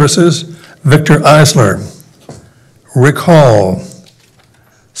Social Services, Victor Eisler, Rick Hall,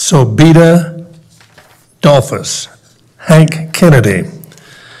 Sobita Dolphus, Hank Kennedy.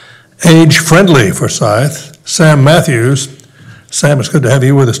 Age Friendly Forsyth, Sam Matthews. Sam, it's good to have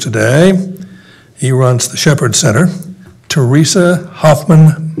you with us today. He runs the Shepherd Center. Teresa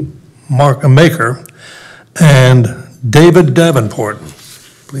Hoffman Maker and David Davenport.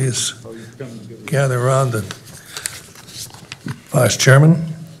 Please gather around the Vice Chairman.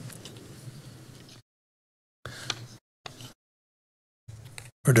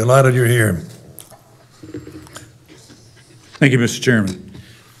 We're delighted you're here. Thank you, Mr. Chairman.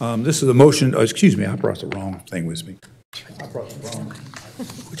 This is a motion, excuse me, I brought the wrong thing with me. I brought the wrong.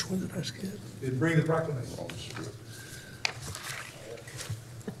 Which one did I skip? Did bring the proclamation.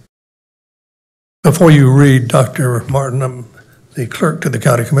 Before you read, Dr. Martin, the clerk to the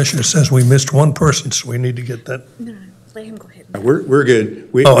county commissioner says we missed one person, so we need to get that. No, let him go ahead. We're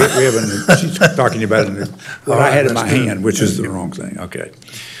good. We haven't, she's talking about it what I had in my hand, which is the wrong thing. Okay.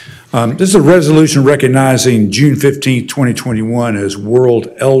 This is a resolution recognizing June 15th, 2021 as World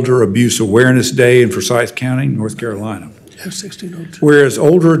Elder Abuse Awareness Day in Forsyth County, North Carolina. Whereas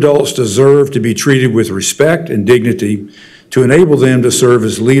older adults deserve to be treated with respect and dignity to enable them to serve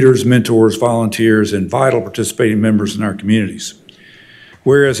as leaders, mentors, volunteers, and vital participating members in our communities.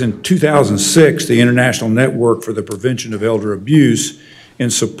 Whereas in 2006, the International Network for the Prevention of Elder Abuse,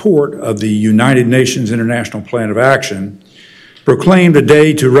 in support of the United Nations International Plan of Action, proclaimed a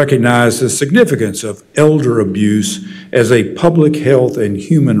day to recognize the significance of elder abuse as a public health and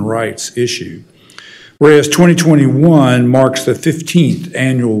human rights issue. Whereas 2021 marks the 15th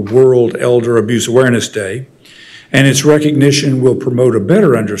annual World Elder Abuse Awareness Day, and its recognition will promote a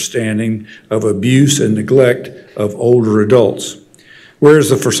better understanding of abuse and neglect of older adults. Whereas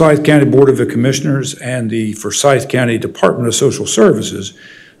the Forsyth County Board of Commissioners and the Forsyth County Department of Social Services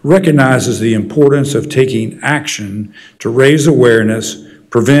recognizes the importance of taking action to raise awareness,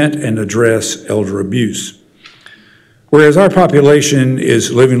 prevent, and address elder abuse. Whereas our population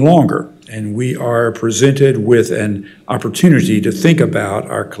is living longer, and we are presented with an opportunity to think about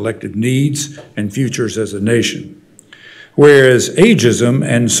our collective needs and futures as a nation. Whereas ageism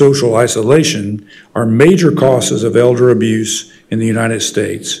and social isolation are major causes of elder abuse in the United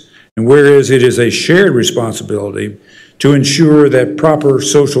States, and whereas it is a shared responsibility to ensure that proper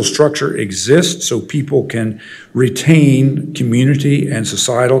social structure exists so people can retain community and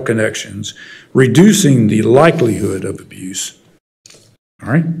societal connections, reducing the likelihood of abuse.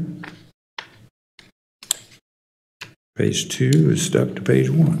 All right. Page 2 is stuck to page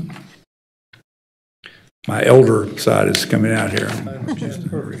 1. My elder side is coming out here.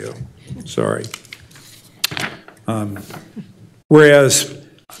 There we go. Sorry. Whereas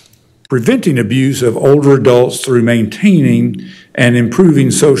preventing abuse of older adults through maintaining and improving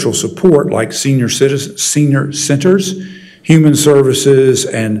social support like senior centers, human services,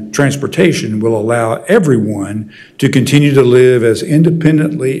 and transportation will allow everyone to continue to live as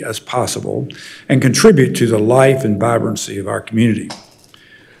independently as possible and contribute to the life and vibrancy of our community.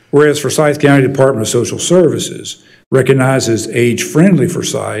 Whereas Forsyth County Department of Social Services recognizes Age Friendly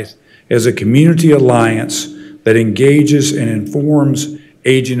Forsyth as a community alliance that engages and informs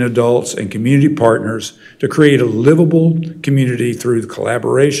aging adults and community partners to create a livable community through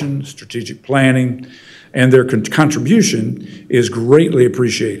collaboration, strategic planning, and their contribution is greatly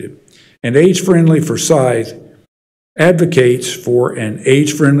appreciated. And Age Friendly Forsyth advocates for an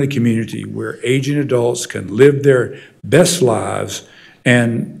age-friendly community where aging adults can live their best lives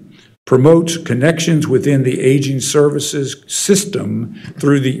and promotes connections within the aging services system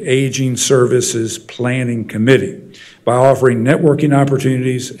through the Aging Services Planning Committee by offering networking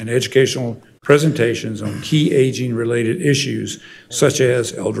opportunities and educational presentations on key aging-related issues such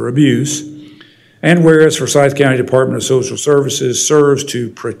as elder abuse. And whereas Forsyth County Department of Social Services serves to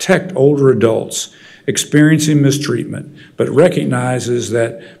protect older adults experiencing mistreatment, but recognizes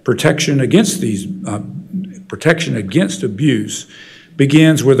that protection against abuse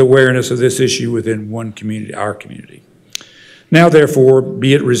begins with awareness of this issue within one community, our community. Now, therefore,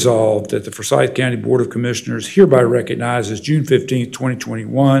 be it resolved that the Forsyth County Board of Commissioners hereby recognizes June 15,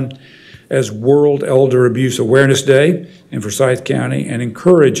 2021 as World Elder Abuse Awareness Day in Forsyth County and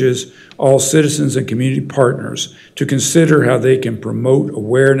encourages all citizens and community partners to consider how they can promote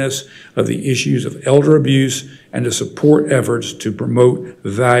awareness of the issues of elder abuse and to support efforts to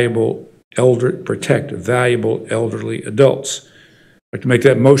protect valuable elderly adults. I'd like to make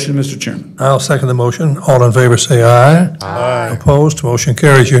that motion, Mr. Chairman. I'll second the motion. All in favor say aye. Aye. Opposed? Motion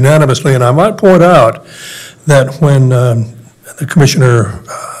carries unanimously. And I might point out that when the Commissioner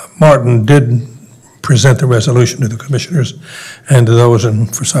Martin did present the resolution to the commissioners and to those in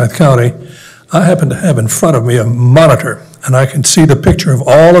Forsyth County, I happen to have in front of me a monitor, and I can see the picture of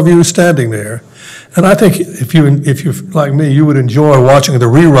all of you standing there. And I think if you like me, you would enjoy watching the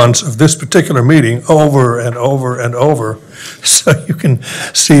reruns of this particular meeting over and over and over, so you can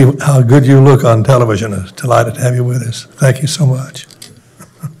see how good you look on television. I'm delighted to have you with us. Thank you so much.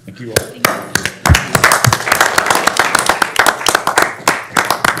 Thank you all.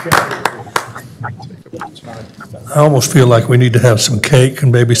 I almost feel like we need to have some cake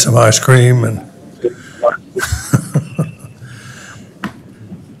and maybe some ice cream and.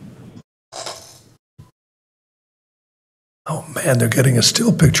 Oh man, they're getting a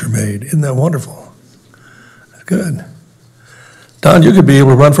still picture made. Isn't that wonderful? Good. Don, you could be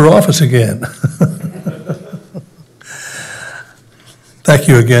able to run for office again. Thank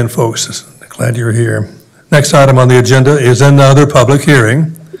you again, folks. Glad you're here. Next item on the agenda is another public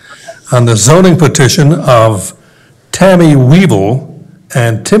hearing on the zoning petition of Tammie Weavil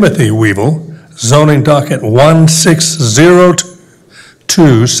and Timothy Weavil, zoning docket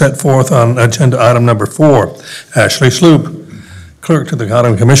 1602, set forth on agenda item number 4. Ashley Sloop, Clerk to the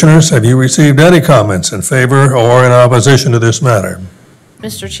County Commissioners, have you received any comments in favor or in opposition to this matter?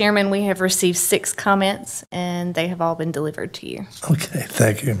 Mr. Chairman, we have received 6 comments, and they have all been delivered to you. Okay,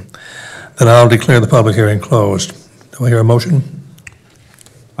 thank you. Then I'll declare the public hearing closed. Do I hear a motion?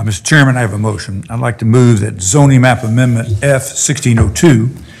 Mr. Chairman, I have a motion. I'd like to move that zoning map amendment F1602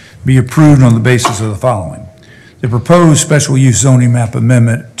 be approved on the basis of the following. The proposed special use zoning map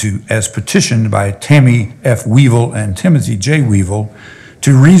amendment as petitioned by Tammie F. Weavil and Timothy J. Weavil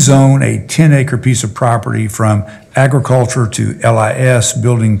to rezone a 10-acre piece of property from agriculture to LIS,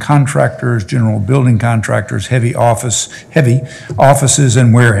 building contractors, general building contractors, heavy offices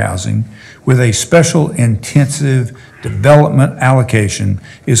and warehousing with a special intensive development allocation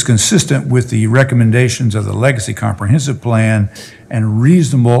is consistent with the recommendations of the Legacy Comprehensive Plan and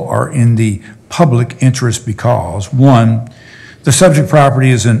reasonable are in the public interest because, 1, the subject property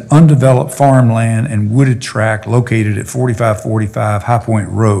is an undeveloped farmland and wooded tract located at 4545 High Point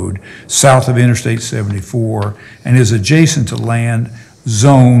Road, south of Interstate 74, and is adjacent to land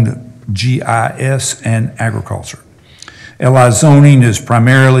zoned GIS and agriculture. LI zoning is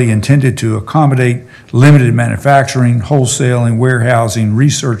primarily intended to accommodate limited manufacturing, wholesaling, warehousing,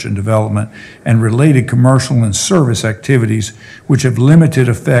 research and development, and related commercial and service activities which have limited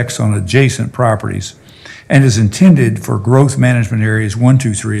effects on adjacent properties, and is intended for growth management areas 1,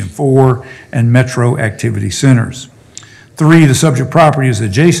 2, 3, and 4, and metro activity centers. 3, the subject property is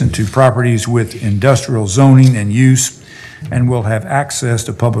adjacent to properties with industrial zoning and use and will have access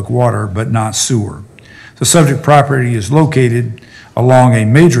to public water but not sewer. The subject property is located along a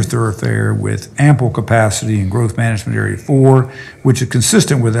major thoroughfare with ample capacity in Growth Management Area 4, which is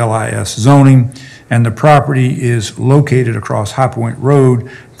consistent with LIS zoning, and the property is located across High Point Road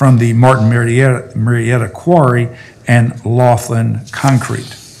from the Martin Marietta Quarry and Laughlin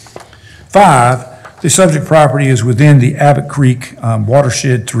Concrete. 5, the subject property is within the Abbott Creek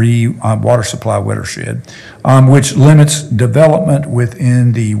Watershed 3 water supply watershed, which limits development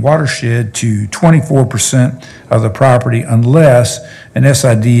within the watershed to 24% of the property unless an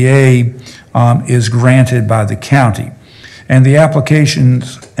SIDA is granted by the county. And the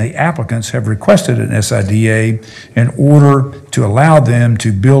applicants have requested an SIDA in order to allow them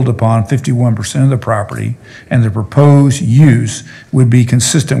to build upon 51% of the property, and the proposed use would be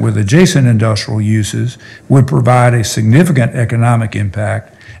consistent with adjacent industrial uses, would provide a significant economic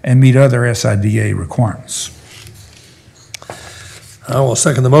impact, and meet other SIDA requirements. I will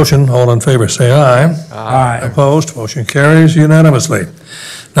second the motion. All in favor, say aye. Aye. Opposed? Motion carries unanimously.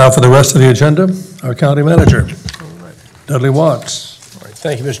 Now for the rest of the agenda, our county manager, Dudley Watts. All right.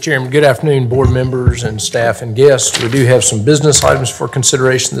 Thank you, Mr. Chairman. Good afternoon, board members and staff and guests. We do have some business items for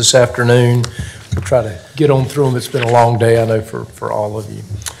consideration this afternoon. We'll try to get on through them. It's been a long day, I know, for all of you.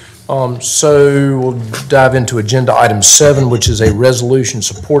 So we'll dive into agenda item 7, which is a resolution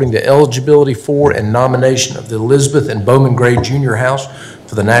supporting the eligibility for and nomination of the Elizabeth and Bowman Gray Junior House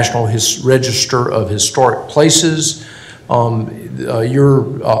for the National Register of Historic Places. Your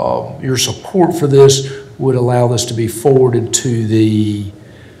support for this would allow this to be forwarded to the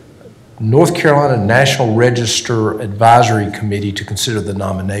North Carolina National Register Advisory Committee to consider the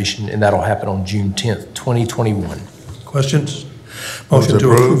nomination, and that'll happen on June 10th, 2021. Questions? Motion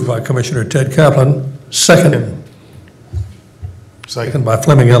to approve by Commissioner Ted Kaplan. Second by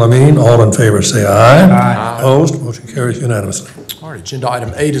Fleming Elamine. All in favor say aye. Aye. Opposed? Motion carries unanimously. All right, agenda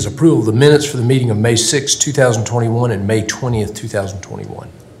item 8 is approval of the minutes for the meeting of May 6, 2021 and May 20th, 2021.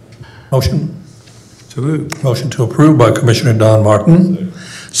 Motion? To move. Motion to approve by Commissioner Don Martin.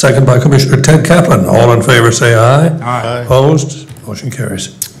 Second by Commissioner Ted Kaplan. All in favor say aye. Aye. Opposed? Motion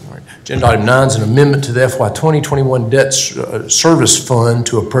carries. Agenda item 9 is an amendment to the FY 2021 Debt Service Fund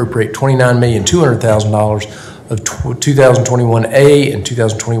to appropriate $29,200,000 of 2021A and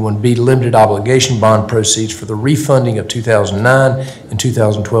 2021B limited obligation bond proceeds for the refunding of 2009 and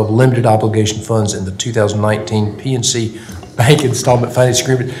 2012 limited obligation funds in the 2019 PNC Bank Installment Finance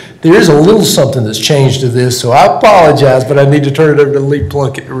Agreement. There is a little something that's changed to this, so I apologize, but I need to turn it over to Lee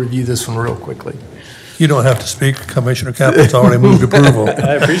Plunkett to review this one real quickly. You don't have to speak. Commissioner Kaplan's already moved approval.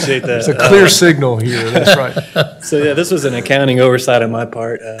 I appreciate that. It's a clear signal here. That's right. So yeah, this was an accounting oversight on my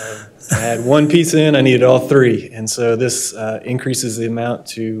part. I had one piece in, I needed all 3. And so this increases the amount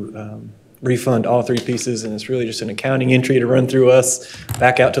to refund all 3 pieces. And it's really just an accounting entry to run through us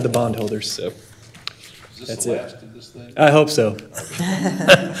back out to the bondholders. So that's it. I hope so.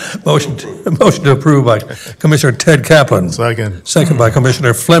 Motion to approve by Commissioner Ted Kaplan. Second by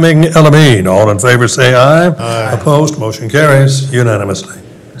Commissioner Fleming Elamine. All in favor say aye. Aye. Opposed? Motion carries unanimously.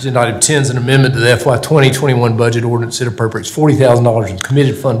 Agenda item 10 is an amendment to the FY 2021 budget ordinance. It appropriates $40,000 in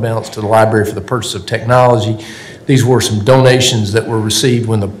committed fund balance to the library for the purchase of technology. These were some donations that were received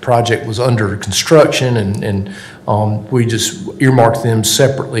when the project was under construction, and we just earmarked them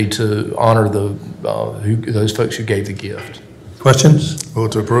separately to honor those folks who gave the gift. Questions?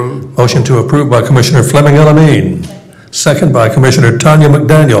 Vote to approve. Motion to approve by Commissioner Fleming Elamine. Second by Commissioner Tanya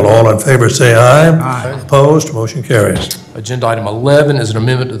McDaniel. All in favor say aye. Aye. Opposed? Motion carries. Agenda item 11 is an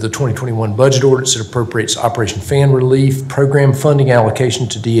amendment to the 2021 budget ordinance that appropriates Operation Fan Relief program funding allocation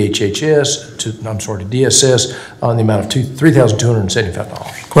to DSS on the amount of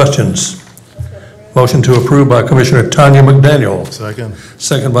 $3,275. Questions? Motion to approve by Commissioner Tanya McDaniel. Second.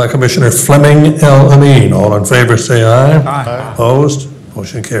 Second by Commissioner Fleming Elamine. All in favor say aye. Aye. Opposed?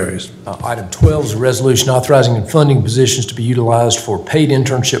 Motion carries. Item 12 is a resolution authorizing and funding positions to be utilized for paid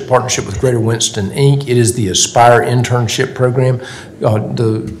internship partnership with Greater Winston, Inc. It is the Aspire internship program.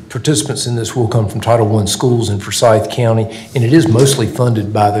 The participants in this will come from Title I schools in Forsyth County, and it is mostly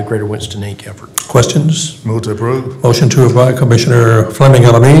funded by the Greater Winston, Inc. effort. Questions? Move to approve. Motion to approve by Commissioner Fleming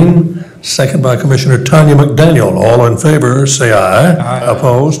Elamine. Second by Commissioner Tanya McDaniel. All in favor say aye. Aye.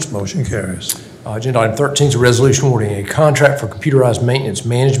 Opposed? Motion carries. Agenda item 13 is a resolution awarding a contract for computerized maintenance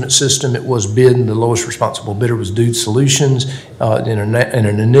management system. It was bid, and the lowest responsible bidder was Dude Solutions in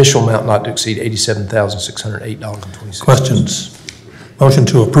an initial amount not to exceed $87,608.20. Questions? Motion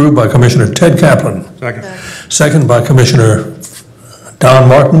to approve by Commissioner Ted Kaplan. Second. Second by Commissioner Don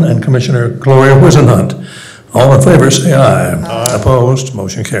Martin and Commissioner Gloria Wizenhunt. All in favor, say aye. Aye. Opposed,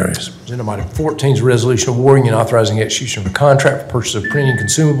 motion carries. Agenda item 14 is a resolution awarding and authorizing execution of a contract for purchase of printing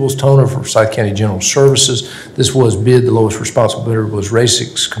consumables toner for Forsyth County General Services. This was bid. The lowest responsible bidder was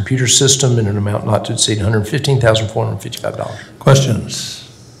Racix Computer System in an amount not to exceed $115,455. Questions?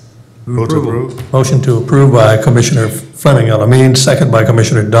 Move approval. Motion to approve by Commissioner Fleming Elamine, second by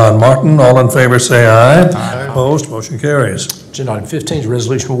Commissioner Don Martin. All in favor, say aye. Aye. Opposed, motion carries. Agenda item 15 is a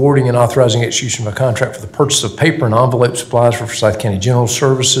resolution awarding and authorizing execution of a contract for the purchase of paper and envelope supplies for Forsyth County General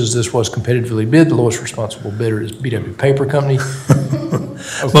Services. This was competitively bid. The lowest responsible bidder is BW Paper Company.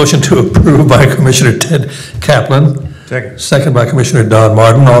 Motion to approve by Commissioner Ted Kaplan. Second. Second by Commissioner Don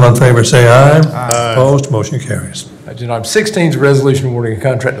Martin. All in favor, say aye. Aye. Opposed, motion carries. Agenda item 16 is a resolution awarding a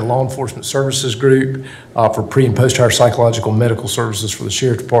contract to Law Enforcement Services Group for pre- and post-hire psychological medical services for the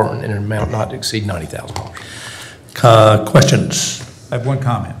Sheriff Department in an amount not to exceed $90,000. Questions? I have one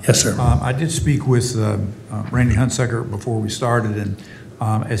comment. Yes, sir. I did speak with Randy Hunsaker before we started, and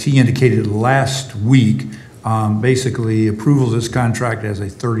as he indicated last week, basically approval of this contract as a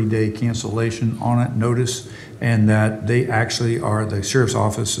 30-day cancellation on it notice, and that they actually are, the Sheriff's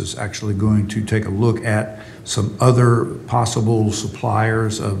Office is actually going to take a look at some other possible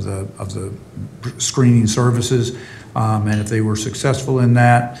suppliers of the screening services, and if they were successful in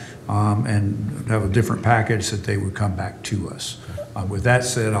that and have a different package, that they would come back to us. With that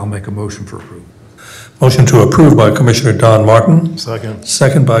said, I'll make a motion for approval. Motion to approve by Commissioner Don Martin. Second.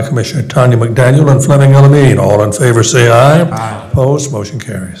 Second by Commissioner Tanya McDaniel and Fleming Elamine. All in favor, say aye. Aye. Opposed, motion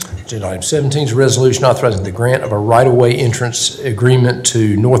carries. Agenda item 17 is a resolution authorizing the grant of a right-of-way entrance agreement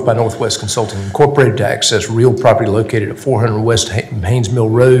to North by Northwest Consulting Incorporated to access real property located at 400 West Haynes Mill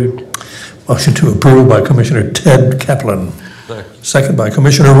Road. Motion to approve by Commissioner Ted Kaplan. Second by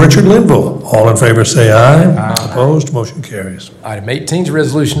Commissioner Richard Linville. All in favor, say aye. Aye. Opposed, motion carries. Item 18 is a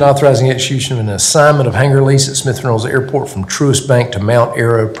resolution authorizing execution of an assignment of hangar lease at Smith & Reynolds Airport from Truist Bank to Mount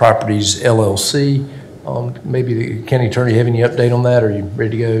Arrow Properties, LLC. Maybe the county attorney have any update on that? Are you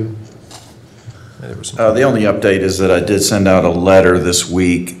ready to go? The only update is that I did send out a letter this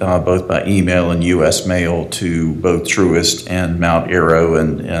week, both by email and U.S. mail, to both Truist and Mount Arrow,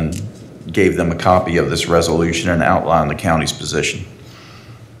 and gave them a copy of this resolution and outlined the county's position.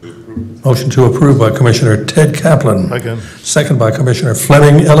 Motion to approve by Commissioner Ted Kaplan. Second. Second by Commissioner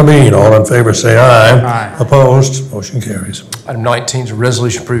Fleming Elamine. All in favor, say aye. Aye. Opposed, motion carries. Item 19 is a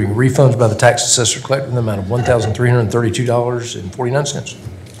resolution approving refunds by the tax assessor collector in the amount of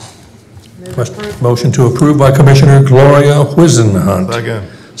 $1,332.49. Motion to approve by Commissioner Gloria Wizenhunt. Second.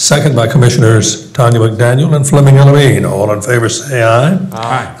 Second by Commissioners Tanya McDaniel and Fleming Elamine. All in favor, say aye.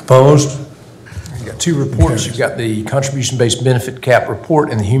 Aye. Opposed? You've got two reports. You've got the contribution-based benefit cap report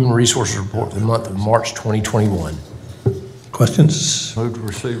and the human resources report for the month of March 2021. Questions? Move to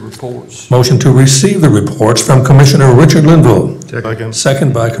receive reports. Motion to receive the reports from Commissioner Richard Linville. Second.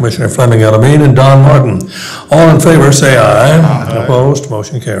 Second by Commissioner Fleming Elamine and Don Martin. All in favor, say aye. Aye. Opposed?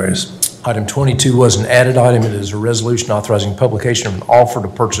 Motion carries. Item 22 was an added item. It is a resolution authorizing publication of an offer to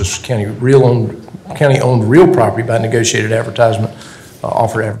purchase county-owned real property by negotiated advertisement.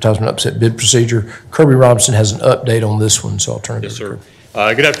 Offer advertisement upset bid procedure. Kirby Robinson has an update on this one, so I'll turn it over to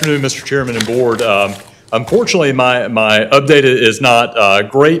Kirby. Good afternoon, Mr. Chairman and Board. Unfortunately, my update is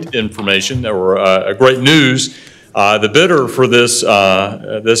not great information or great news. The bidder for this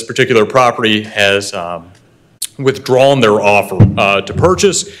particular property has withdrawn their offer to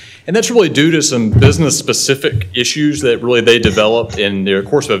purchase. And that's really due to some business-specific issues that really they developed in the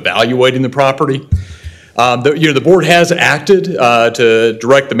course of evaluating the property. The board has acted to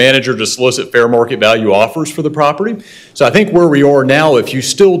direct the manager to solicit fair market value offers for the property. So I think where we are now, if you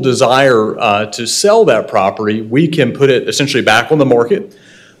still desire to sell that property, we can put it essentially back on the market.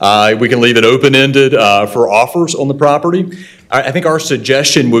 We can leave it open-ended for offers on the property. I think our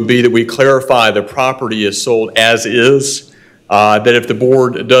suggestion would be that we clarify the property is sold as is. That if the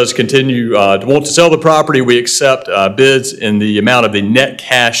board does continue to want to sell the property, we accept bids in the amount of the net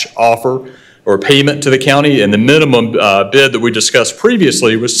cash offer or payment to the county, and the minimum bid that we discussed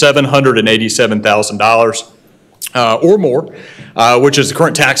previously was $787,000 or more, which is the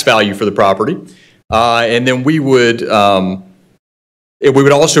current tax value for the property. And then we would also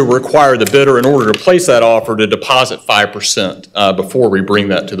require the bidder, in order to place that offer, to deposit 5% before we bring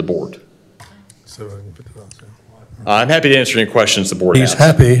that to the board. I'm happy to answer any questions the board has. He's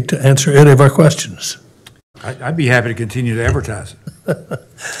happy to answer any of our questions. I'd be happy to continue to advertise it.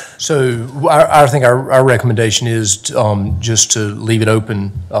 So I think our recommendation is just to leave it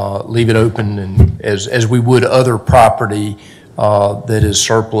open, and as we would other property that is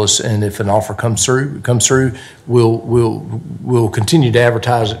surplus, and if an offer comes through, we'll continue to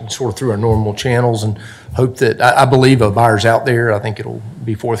advertise it sort of through our normal channels and hope that, I believe a buyer's out there. I think it'll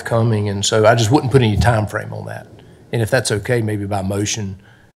be forthcoming, and so I just wouldn't put any time frame on that. And if that's okay, maybe by motion,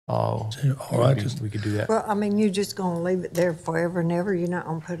 all right, we could do that. Well, I mean, you're just going to leave it there forever and ever? You're not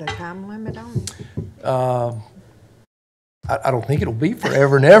going to put a time limit on it? I don't think it'll be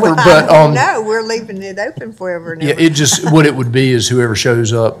forever and ever, well, but no, we're leaving it open forever and yeah, ever. it just what it would be is whoever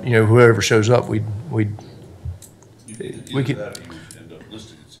shows up, whoever shows up, we could.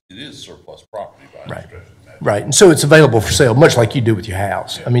 It is surplus property by Right, right, and so it's available for sale, much like you do with your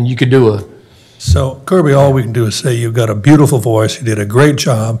house. I mean, you could do a. So Kirby, all we can do is say you've got a beautiful voice. You did a great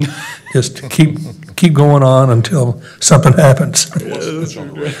job. Just keep going on until something happens.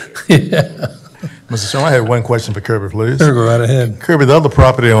 Yeah. Mr. Chairman, I have one question for Kirby, please. Sure, go right ahead. Kirby, the other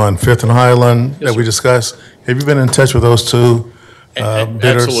property on 5th and Highland that we discussed, have you been in touch with those two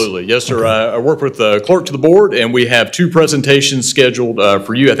bidders? Absolutely. Yes, sir. I work with the clerk to the board, and we have two presentations scheduled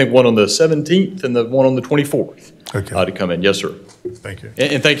for you. I think one on the 17th and the one on the 24th to come in. Yes, sir. Thank you.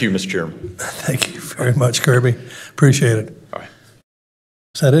 And thank you, Mr. Chairman. Thank you very much, Kirby. Appreciate it. All right.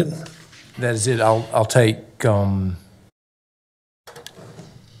 Is that it? That is it. I'll take.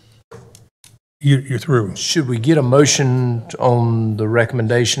 You're through. Should we get a motion on the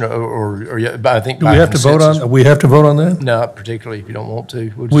recommendation, or I think do we have to vote on? We have to vote on that? Not particularly. If you don't want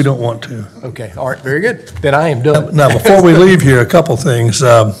to, we don't want to. Okay. All right. Very good. Then I am done. Now, before we leave here, a couple things.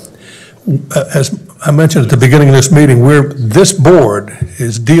 As I mentioned at the beginning of this meeting, this board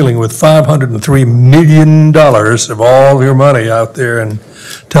is dealing with $503 million of all your money out there in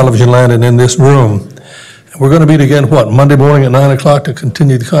television land and in this room. We're going to meet again, what, Monday morning at 9 o'clock to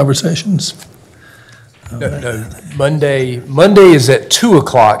continue the conversations? No. Monday is at 2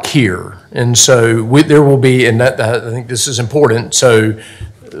 o'clock here, and so there will be, and I think this is important. So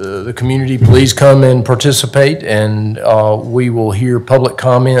the community, please come and participate, and we will hear public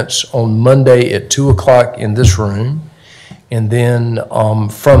comments on Monday at 2 o'clock in this room, and then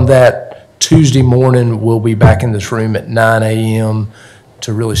from that Tuesday morning we'll be back in this room at 9 a.m.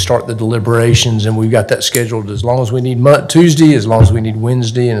 to really start the deliberations, and we've got that scheduled as long as we need Tuesday, as long as we need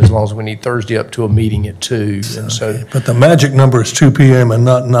Wednesday, and as long as we need Thursday up to a meeting at 2. And so, but the magic number is 2 p.m. and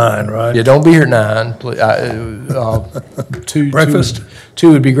not 9, right? Yeah, don't be here at 9. 2 breakfast.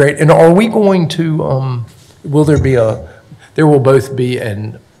 2 would be great. And are we going to? Will there be there will both be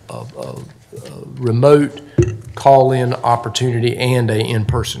a remote call-in opportunity and a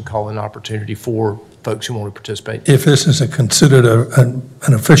in-person call-in opportunity for folks who want to participate. If this is considered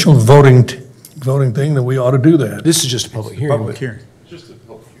an official voting thing, then we ought to do that. This is just a public hearing. Public hearing.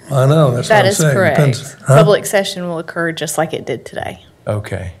 I know, that's what I'm saying. That is correct. Depends, huh? Public session will occur just like it did today.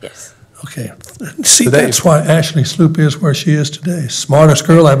 Okay. Yes. Okay. See, so that's why Ashley Sloop is where she is today. Smartest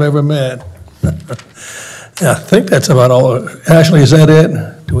girl I've ever met. I think that's about all. Ashley, is that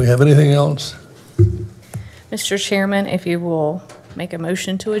it? Do we have anything else? Mr. Chairman, if you will make a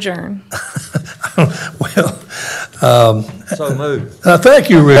motion to adjourn. Well, so moved. Thank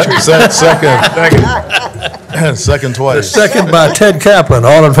you, Richard. Second twice. Second by Ted Kaplan.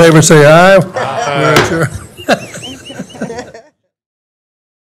 All in favor say aye. Aye.